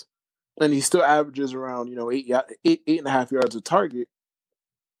 targets, and he still averages around 8.5 yards a target,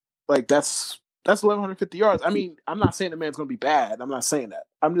 like that's 1,150 yards. I mean, I'm not saying the man's going to be bad. I'm not saying that.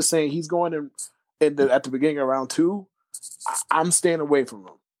 I'm just saying he's going at the beginning of round 2. I'm staying away from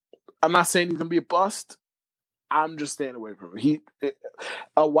him. I'm not saying he's going to be a bust. I'm just staying away from him.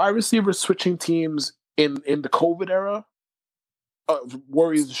 A wide receiver switching teams in the COVID era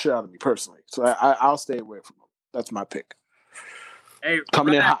worries the shit out of me personally. So I'll stay away from him. That's my pick. Hey,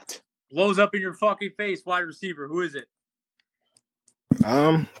 coming in hot. Blows up in your fucking face, wide receiver. Who is it?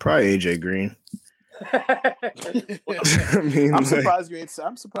 Probably AJ Green. I'm surprised you ain't say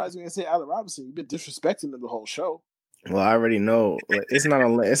Allen Robinson. You've been disrespecting him the whole show. Well, I already know it's not a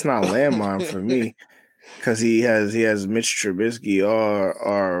landmine for me because he has Mitch Trubisky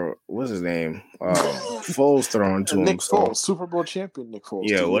or what's his name Foles thrown to him. Nick Foles, Super Bowl champion Nick Foles.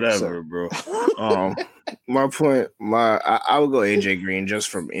 Yeah, whatever, bro. My point, I would go AJ Green just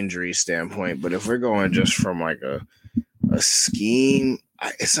from injury standpoint, but if we're going just from like a scheme,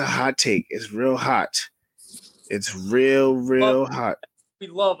 it's a hot take. It's real hot. It's real hot. We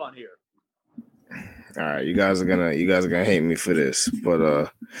love on here. All right, you guys are gonna hate me for this,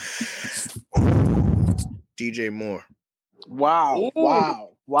 but DJ Moore. Wow.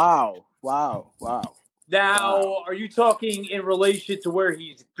 Now, are you talking in relation to where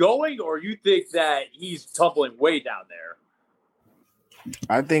he's going, or you think that he's tumbling way down there?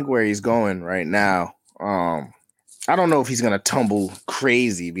 I think where he's going right now. I don't know if he's gonna tumble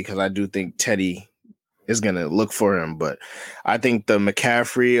crazy because I do think Teddy is gonna look for him, but I think the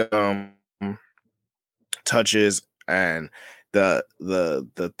McCaffrey touches and the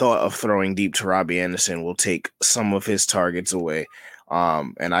thought of throwing deep to Robbie Anderson will take some of his targets away.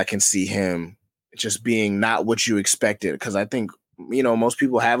 And I can see him just being not what you expected because I think most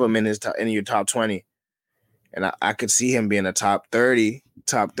people have him in your top 20, and I could see him being a top 30,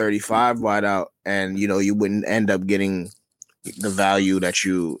 top 35 wideout, and you wouldn't end up getting the value that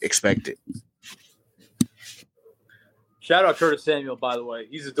you expected. Shout out Curtis Samuel, by the way.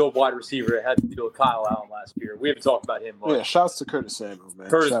 He's a dope wide receiver that had to deal with Kyle Allen last year. We haven't talked about him much. Yeah, shouts to Curtis Samuel, man. I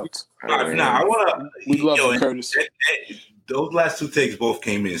want to. We love you, Curtis. Those last two takes both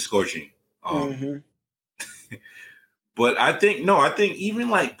came in scorching. But I think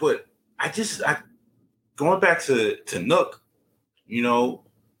going back to Nook, in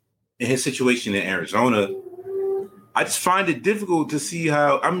his situation in Arizona, I just find it difficult to see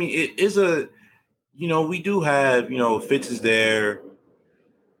how. I mean, it is we do have, Fitz is there.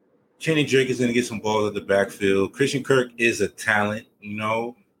 Kenny Drake is going to get some balls at the backfield. Christian Kirk is a talent,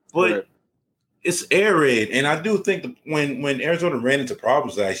 but it's air raid. And I do think when Arizona ran into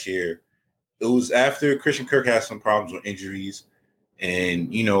problems last year, it was after Christian Kirk had some problems with injuries.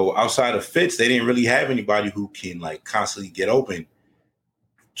 And, outside of Fitz, they didn't really have anybody who can constantly get open,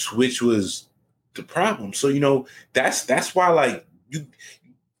 which was the problem. So, that's why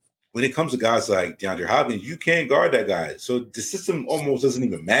when it comes to guys like DeAndre Hopkins, you can't guard that guy. So the system almost doesn't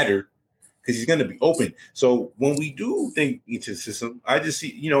even matter because he's going to be open. So when we do think into the system, I just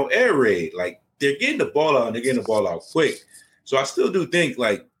see, air raid. They're getting the ball out and they're getting the ball out quick. So I still do think,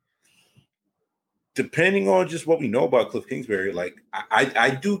 like, depending on just what we know about Cliff Kingsbury, like I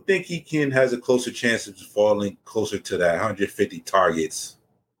do think he has a closer chance of falling closer to that 150 targets,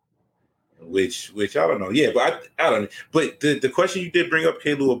 which I don't know. Yeah, but I don't know. But the question you did bring up,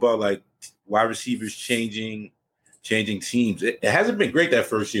 Kalu, about like wide receivers changing teams, it hasn't been great that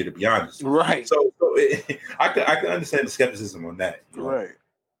first year, to be honest. Right. So I can understand the skepticism on that. You know? Right.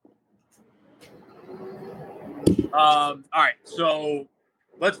 All right, so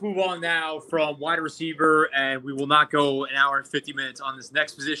let's move on now from wide receiver, and we will not go an hour and 50 minutes on this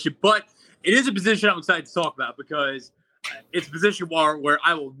next position, but it is a position I'm excited to talk about because it's a position where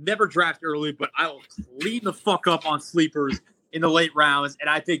I will never draft early, but I will clean the fuck up on sleepers in the late rounds, and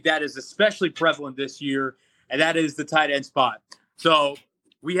I think that is especially prevalent this year, and that is the tight end spot. So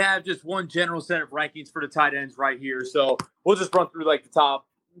we have just one general set of rankings for the tight ends right here, so we'll just run through like the top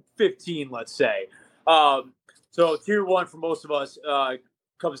 15, let's say. So tier one for most of us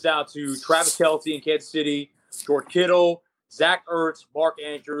comes down to Travis Kelce in Kansas City, George Kittle, Zach Ertz, Mark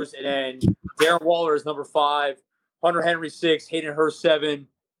Andrews, and then Darren Waller is number 5, Hunter Henry 6, Hayden Hurst 7,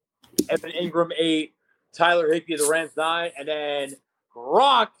 Evan Ingram 8, Tyler Higbee of the Rams 9, and then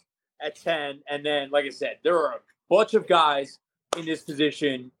Gronk at 10. And then, like I said, there are a bunch of guys in this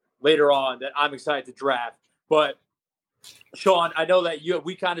position later on that I'm excited to draft. But Sean, I know that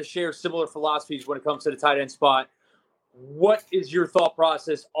we kind of share similar philosophies when it comes to the tight end spot. What is your thought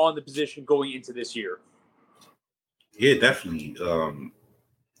process on the position going into this year? Yeah, definitely.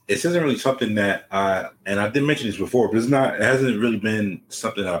 This isn't really something that and I did mention this before, but it hasn't really been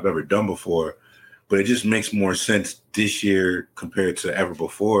something that I've ever done before, but it just makes more sense this year compared to ever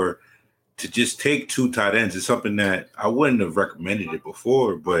before to just take 2 tight ends. It's something that I wouldn't have recommended it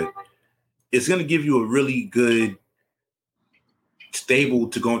before, but it's going to give you a really good stable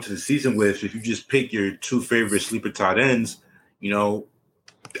to go into the season with. If you just pick your 2 favorite sleeper tight ends,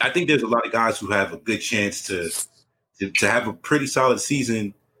 I think there's a lot of guys who have a good chance to have a pretty solid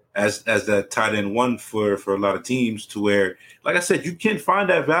season as that tight end 1 for a lot of teams, to where, like I said, you can find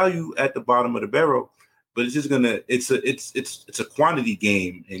that value at the bottom of the barrel, but it's just it's a quantity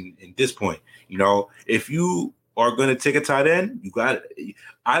game in this point. If you are going to take a tight end, you got it.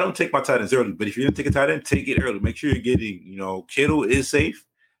 I don't take my tight ends early, but if you're going to take a tight end, take it early. Make sure you're getting, Kittle is safe.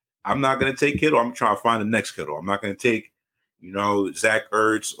 I'm not going to take Kittle. I'm trying to find the next Kittle. I'm not going to take, Zach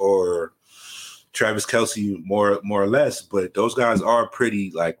Ertz or Travis Kelce more or less, but those guys are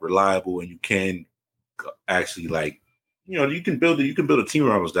pretty like reliable, and you can actually you can build a team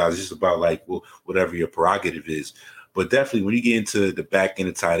around those guys. It's just about whatever your prerogative is. But definitely when you get into the back end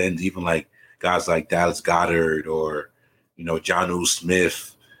of tight ends, even like guys like Dallas Goedert or Jonnu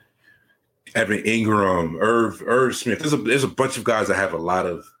Smith, Evan Ingram, Irv Smith. There's a bunch of guys that have a lot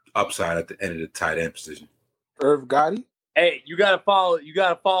of upside at the end of the tight end position. Irv Gotti. Hey, you gotta follow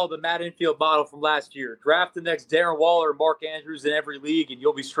the Matt Infield model from last year. Draft the next Darren Waller, Mark Andrews in every league, and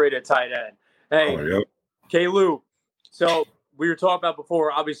you'll be straight at tight end. Hey, K-Lou. So we were talking about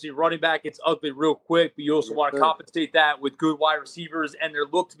before, obviously running back gets ugly real quick, but you also want to compensate that with good wide receivers, and there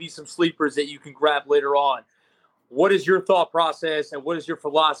look to be some sleepers that you can grab later on. What is your thought process, and what is your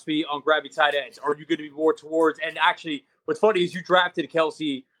philosophy on grabbing tight ends? Are you going to be more towards – and actually, what's funny is you drafted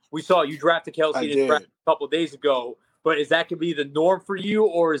Kelce. We saw you drafted Kelce in his draft a couple of days ago, but is that going to be the norm for you,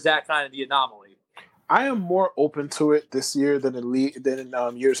 or is that kind of the anomaly? I am more open to it this year than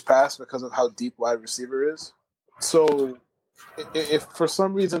in years past because of how deep wide receiver is. So if for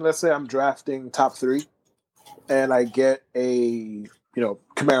some reason, let's say I'm drafting top 3 and I get a,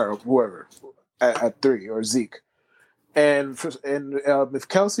 Kamara, whoever, at 3, or Zeke, and if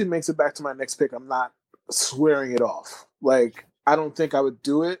Kelce makes it back to my next pick, I'm not swearing it off. Like, I don't think I would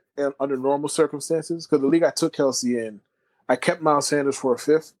do it under normal circumstances, because the league I took Kelce in, I kept Miles Sanders for a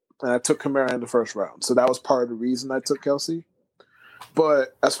 5th, and I took Kamara in the 1st round. So that was part of the reason I took Kelce.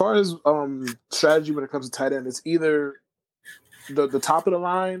 But as far as strategy when it comes to tight end, it's either the top of the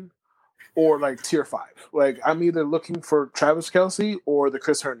line or like tier 5. Like, I'm either looking for Travis Kelce or the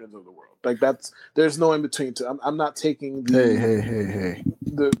Chris Herndons of the world. Like, there's no in between. I'm not taking the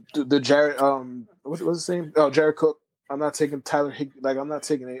Jared what's his name? Oh, Jared Cook. I'm not taking Tyler Higbee. Like, I'm not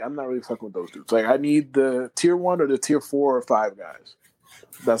really fucking with those dudes. Like, I need the tier 1 or the tier 4 or 5 guys.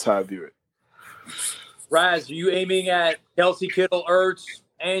 That's how I view it. Raz, are you aiming at Kelce, Kittle, Ertz,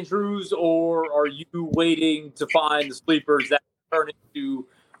 Andrews, or are you waiting to find the sleepers that turn into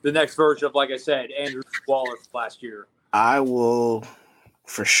the next version of, like I said, Andrews, Waller last year? I will,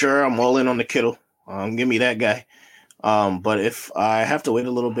 for sure. I'm all in on the Kittle. Give me that guy. But if I have to wait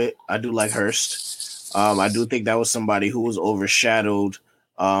a little bit, I do like Hurst. I do think that was somebody who was overshadowed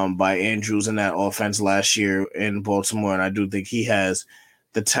by Andrews in that offense last year in Baltimore, and I do think he has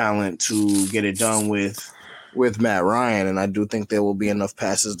the talent to get it done with Matt Ryan, and I do think there will be enough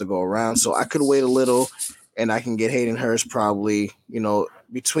passes to go around. So I could wait a little, and I can get Hayden Hurst probably,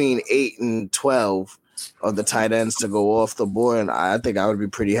 between 8 and 12 of the tight ends to go off the board, and I think I would be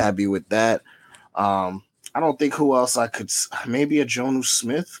pretty happy with that. I don't think who else I could, maybe a Jonnu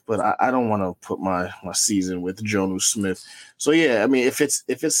Smith, but I don't want to put my season with Jonnu Smith. So yeah, I mean, if it's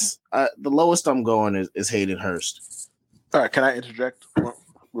the lowest I'm going is Hayden Hurst. All right, can I interject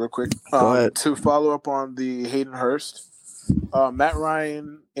real quick? Go ahead. To follow up on the Hayden Hurst, Matt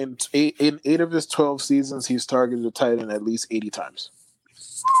Ryan in 8 of his 12 seasons, he's targeted a tight end at least 80 times.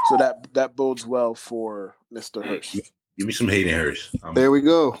 So that bodes well for Mr. Hurst. Give me some Hayden Hurst. There we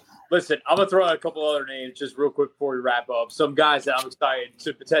go. Listen, I'm going to throw out a couple other names just real quick before we wrap up. Some guys that I'm excited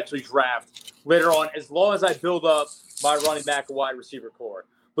to potentially draft later on, as long as I build up my running back and wide receiver core.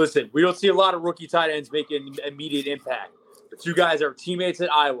 Listen, we don't see a lot of rookie tight ends making immediate impact. The two guys are teammates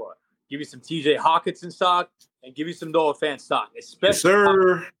at Iowa. Give you some TJ Hockenson stock and give you some Noah Fant stock.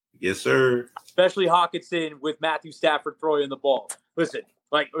 Yes, sir. Especially Hockenson with Matthew Stafford throwing the ball. Listen,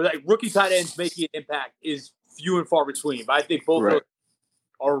 like rookie tight ends making an impact is few and far between. But I think both of those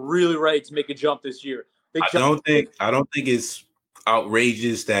are really ready to make a jump this year. I don't think it's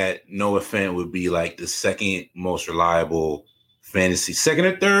outrageous that Noah Fant would be like the second most reliable fantasy, second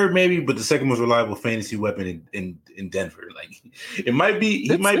or third maybe, but the second most reliable fantasy weapon in Denver. Like it might be,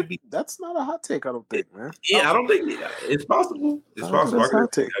 That's not a hot take, I don't think, man. Yeah, I don't think it's possible. It's possible. That's a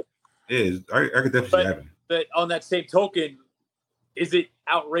hot take. I could definitely happen. But on that same token, is it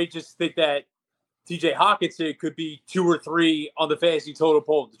outrageous to think that TJ Hockenson could be 2 or 3 on the fantasy total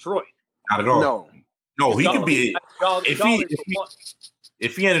poll in Detroit? Not at all. No, he could be.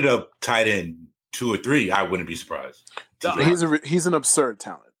 If he ended up tight end 2 or 3, I wouldn't be surprised. He's an absurd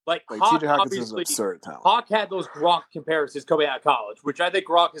talent. Like TJ Hockenson is an absurd talent. Hawk had those Gronk comparisons coming out of college, which I think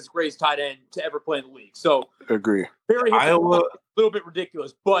Gronk is the greatest tight end to ever play in the league. So agree. Iowa, a little bit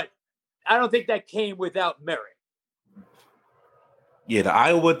ridiculous, but I don't think that came without merit. Yeah, the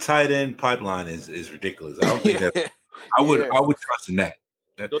Iowa tight end pipeline is ridiculous. I don't think that I would trust in that.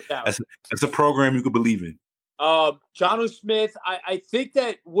 That's a program you could believe in. Jonnu Smith, I think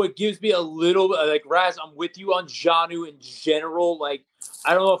that what gives me a little like Raz, I'm with you on Jonnu in general. Like,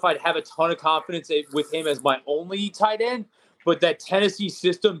 I don't know if I'd have a ton of confidence with him as my only tight end, but that Tennessee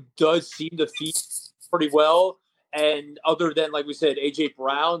system does seem to feed pretty well. And other than, like we said, AJ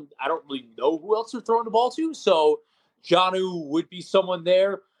Brown, I don't really know who else they're throwing the ball to. So Jonnu would be someone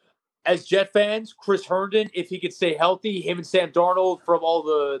there. As Jet fans, Chris Herndon, if he could stay healthy, him and Sam Darnold from all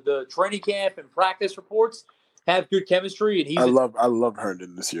the training camp and practice reports have good chemistry. And I love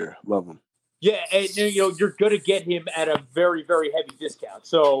Herndon this year. Love him. Yeah, and you're going to get him at a very, very heavy discount.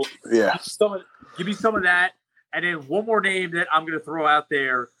 So yeah, give me some of that. And then one more name that I'm going to throw out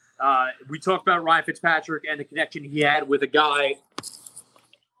there. We talked about Ryan Fitzpatrick and the connection he had with a guy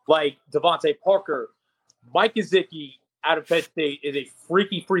like Devontae Parker. Mike Gesicki out of Penn State is a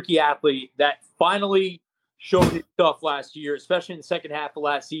freaky athlete that finally showed his stuff last year, especially in the second half of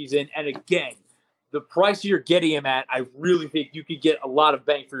last season. And again, the price you're getting him at, I really think you could get a lot of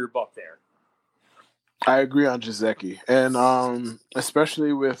bang for your buck there. I agree on Gesicki. And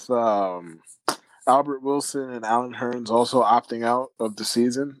especially with Albert Wilson and Allen Hurns also opting out of the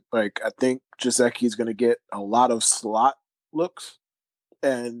season. Like, I think Gesicki is going to get a lot of slot looks.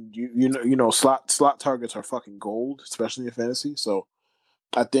 And slot targets are fucking gold, especially in fantasy. So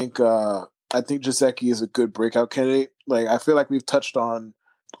I think Gesicki is a good breakout candidate. Like, I feel like we've touched on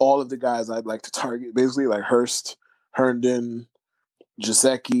all of the guys I'd like to target, basically, like Hurst, Herndon,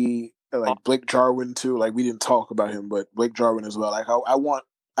 Gesicki, like Blake Jarwin too. Like, we didn't talk about him, but Blake Jarwin as well. Like, I want,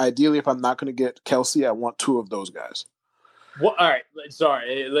 ideally, if I'm not going to get Kelsey, I want 2 of those guys. Well, all right.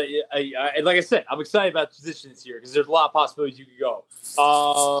 Sorry. Like I said, I'm excited about positions here because there's a lot of possibilities you could go.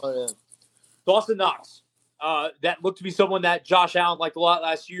 Dawson Knox. That looked to be someone that Josh Allen liked a lot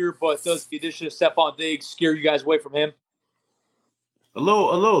last year, but does the addition of Stephon Diggs scare you guys away from him? A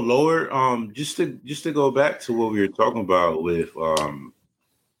little lower. Just to go back to what we were talking about with who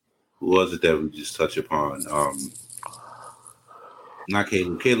was it that we just touched upon? Not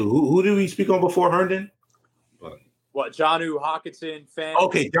Caleb. Who did we speak on before Herndon? What, Jonnu, Hockenson, Fant?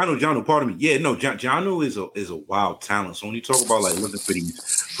 Okay, Jonnu. Pardon me. Yeah, no, Jonnu is a wild talent. So when you talk about like looking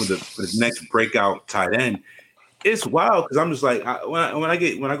for the next breakout tight end, it's wild because I'm just like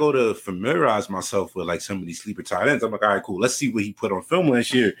when I go to familiarize myself with like some of these sleeper tight ends, I'm like, all right, cool. Let's see what he put on film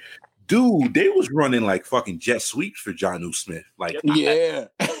last year. dude, they was running like fucking jet sweeps for Jonnu Smith. Like, yeah,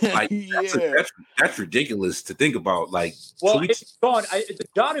 that's ridiculous to think about. Like, well, it's gone. The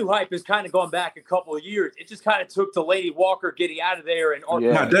Jonnu hype has kind of gone back a couple of years. It just kind of took Delaney Walker getting out of there and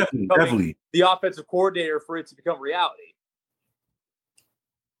definitely the offensive coordinator for it to become reality.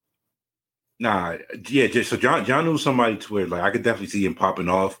 Nah, yeah, just so Jonnu's somebody to where like I could definitely see him popping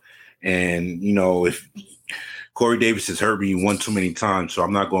off, and you know if Corey Davis has hurt me one too many times, so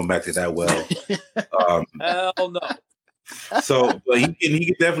I'm not going back to that well. Hell no. So, but he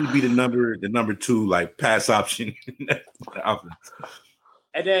could definitely be the number 2 like pass option.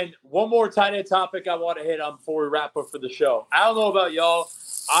 And then one more tight end topic I want to hit on before we wrap up for the show. I don't know about y'all.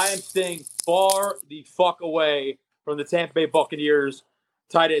 I am staying far the fuck away from the Tampa Bay Buccaneers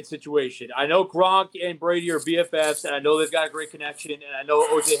tight end situation. I know Gronk and Brady are BFFs, and I know they've got a great connection, and I know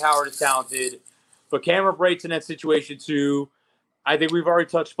O.J. Howard is talented, but Cameron Brate's in that situation too. I think we've already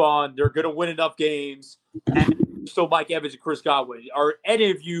touched on they're going to win enough games, and so Mike Evans and Chris Godwin. Are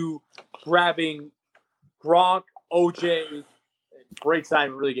any of you grabbing Gronk, O.J., Brate's not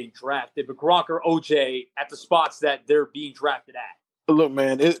even really getting drafted, but Gronk or O.J. at the spots that they're being drafted at? Look,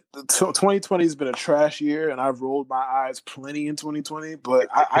 man, 2020 has been a trash year, and I've rolled my eyes plenty in 2020, but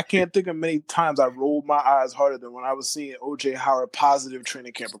I can't think of many times I rolled my eyes harder than when I was seeing O.J. Howard positive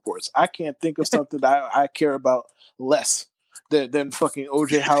training camp reports. I can't think of something that I care about less than fucking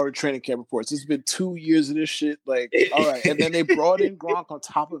O.J. Howard training camp reports. It's been 2 years of this shit. Like, all right, and then they brought in Gronk on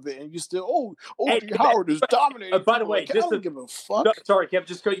top of it, and you still, O.J. Howard is dominating. By the way, I don't give a fuck. No, sorry, Kev,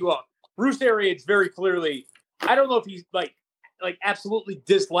 just cut you off. Bruce Arians very clearly, I don't know if he's like absolutely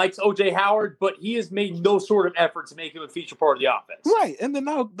dislikes O.J. Howard, but he has made no sort of effort to make him a feature part of the offense. Right, and then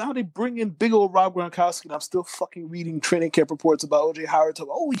now they bring in big old Rob Gronkowski, and I'm still fucking reading training camp reports about O.J. Howard.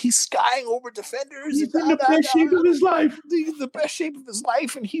 He's skying over defenders. He's in the best shape of his life. He's the best shape of his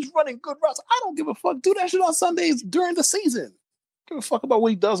life, and he's running good routes. I don't give a fuck. Do that shit on Sundays during the season. Give a fuck about what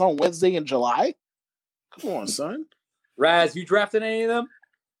he does on Wednesday in July. Come on, son. Raz, you drafted any of them?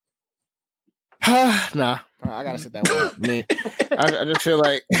 Nah, I gotta sit that one up. Me, I just feel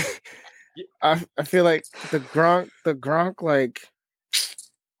like I feel like the Gronk, like,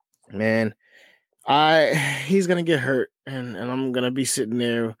 man, he's gonna get hurt, and I'm gonna be sitting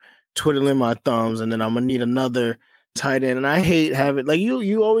there twiddling my thumbs, and then I'm gonna need another tight end, and I hate having like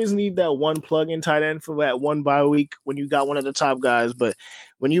you always need that one plug-in tight end for that one bye week when you got one of the top guys, but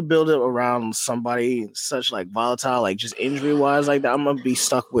when you build it around somebody such like volatile, like just injury wise like that, I'm gonna be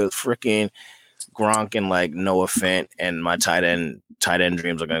stuck with freaking Gronk and like Noah Fant, and my tight end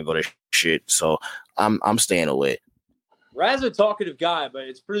dreams are gonna go to shit. So I'm staying away. Raz a talkative guy, but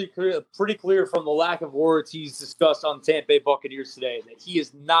it's pretty clear from the lack of words he's discussed on the Tampa Bay Buccaneers today that he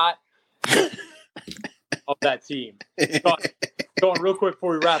is not of that team. Going real quick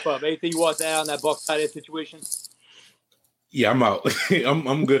before we wrap up, anything you want to add on that Bucs tight end situation? Yeah, I'm out.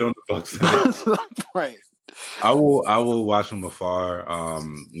 I'm good on the Bucs. Right. I will watch from afar.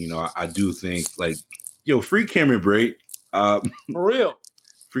 I do think like, free Cameron Brate. For real.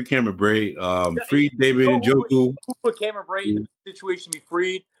 Free Cameron Brate. Free David Njoku. Who put Cameron Brate in the situation to be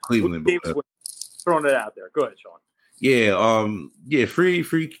freed? Cleveland. Throwing it out there. Go ahead, Sean. Yeah. Free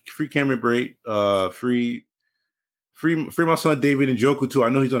Cameron Brate. Free my son David Njoku too. I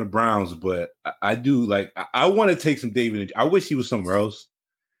know he's on the Browns, but I do like. I want to take some David. I wish he was somewhere else,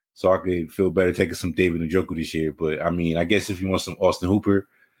 so I could feel better taking some David Njoku this year. But I mean, I guess if you want some Austin Hooper,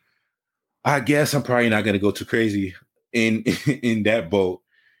 I guess I'm probably not gonna go too crazy in that boat.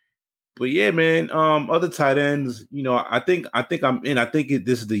 But yeah, man. Other tight ends, I think I'm in. I think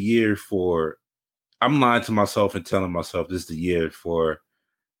this is the year for. I'm lying to myself and telling myself this is the year for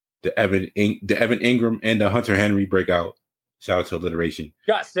the Evan Ingram and the Hunter Henry breakout. Shout out to alliteration. You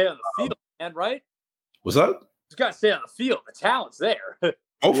got to stay on the field, man. Right? What's up? You got to stay on the field. The talent's there.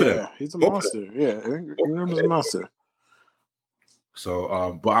 Both of them. He's a monster. Yeah, Ingram's a monster.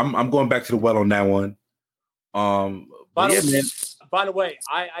 So, but I'm going back to the well on that one. By the way,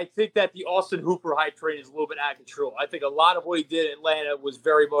 I think that the Austin Hooper hype train is a little bit out of control. I think a lot of what he did in Atlanta was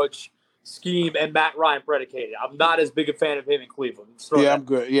very much scheme and Matt Ryan predicated. I'm not as big a fan of him in Cleveland. I'm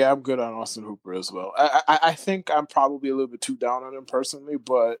good. Yeah, I'm good on Austin Hooper as well. I think I'm probably a little bit too down on him personally,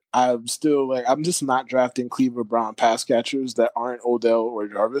 but I'm still I'm just not drafting Cleveland Brown pass catchers that aren't Odell or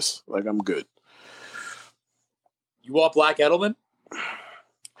Jarvis. Like, I'm good. You want Black Edelman?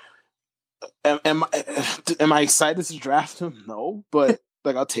 Am I excited to draft him? No, but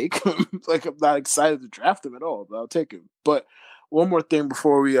I'll take him. I'm not excited to draft him at all, but I'll take him. But one more thing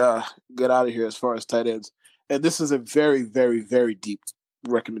before we get out of here as far as tight ends, and this is a very, very, very deep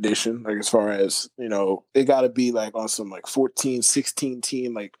recommendation, as far as, it got to be on some 14, 16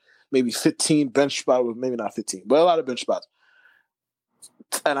 team, maybe 15 bench spots, maybe not 15, but a lot of bench spots.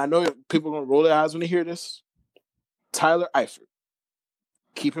 And I know people are going to roll their eyes when they hear this. Tyler Eifert.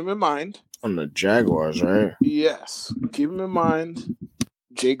 Keep him in mind. On the Jaguars, right? Yes. Keep him in mind.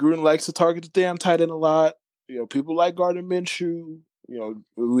 Jay Gruden likes to target the damn tight end a lot. People like Gardner Minshew.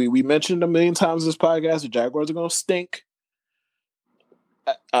 We mentioned a million times in this podcast, the Jaguars are going to stink.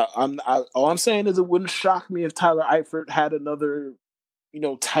 All I'm saying is it wouldn't shock me if Tyler Eifert had another,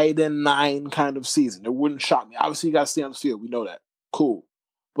 tight end 9 kind of season. It wouldn't shock me. Obviously, you got to stay on the field. We know that. Cool.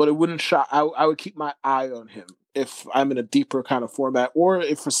 But it wouldn't shock. I would keep my eye on him if I'm in a deeper kind of format, or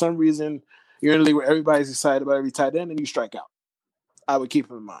if for some reason you're in a league where everybody's excited about every tight end and you strike out. I would keep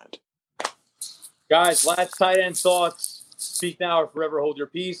him in mind. Guys, last tight end thoughts. Speak now or forever hold your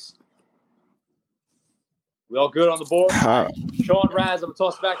peace. We all good on the board? Sean, Raz, I'm going to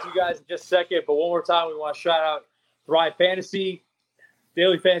toss it back to you guys in just a second. But one more time, we want to shout out Thrive Fantasy,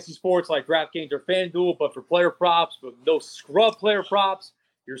 daily fantasy sports like DraftKings or FanDuel, but for player props, but no scrub player props.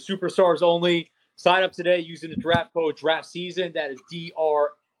 Your superstars only. Sign up today using the draft code DRAFTSEASON. That is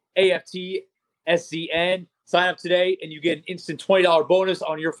DRAFTSCN. Sign up today, and you get an instant $20 bonus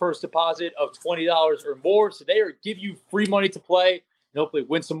on your first deposit of $20 or more. So they give you free money to play and hopefully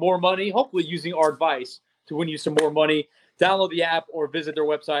win some more money, hopefully using our advice to win you some more money. Download the app or visit their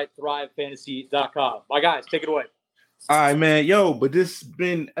website, thrivefantasy.com. My guys, take it away. All right, man. Yo, but this has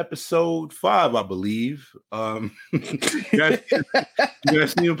been episode 5, I believe. You guys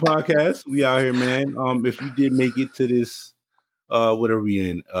see the podcast. We out here, man. If you did make it to this, what are we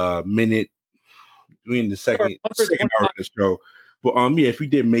in? Minute. We're in the second hour of the show. But if we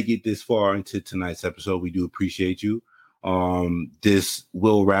did make it this far into tonight's episode, we do appreciate you. This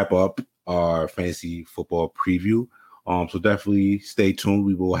will wrap up our fantasy football preview. So definitely stay tuned.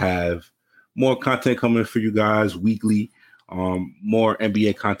 We will have more content coming for you guys weekly. More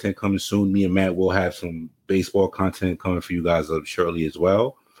NBA content coming soon. Me and Matt will have some baseball content coming for you guys shortly as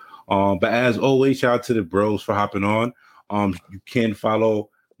well. But as always, shout out to the bros for hopping on. You can follow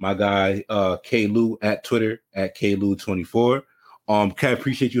my guy K Lou at Twitter at KLou24. Kat,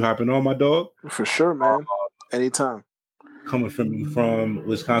 appreciate you hopping on, my dog. For sure, man. Anytime. Coming from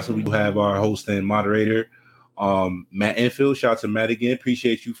Wisconsin, we do have our host and moderator, Matt Enfield. Shout out to Matt again.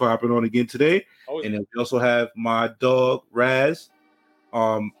 Appreciate you for hopping on again today. And then we also have my dog Raz.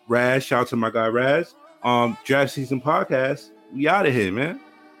 Raz, shout out to my guy Raz. Draft Season Podcast. We out of here, man.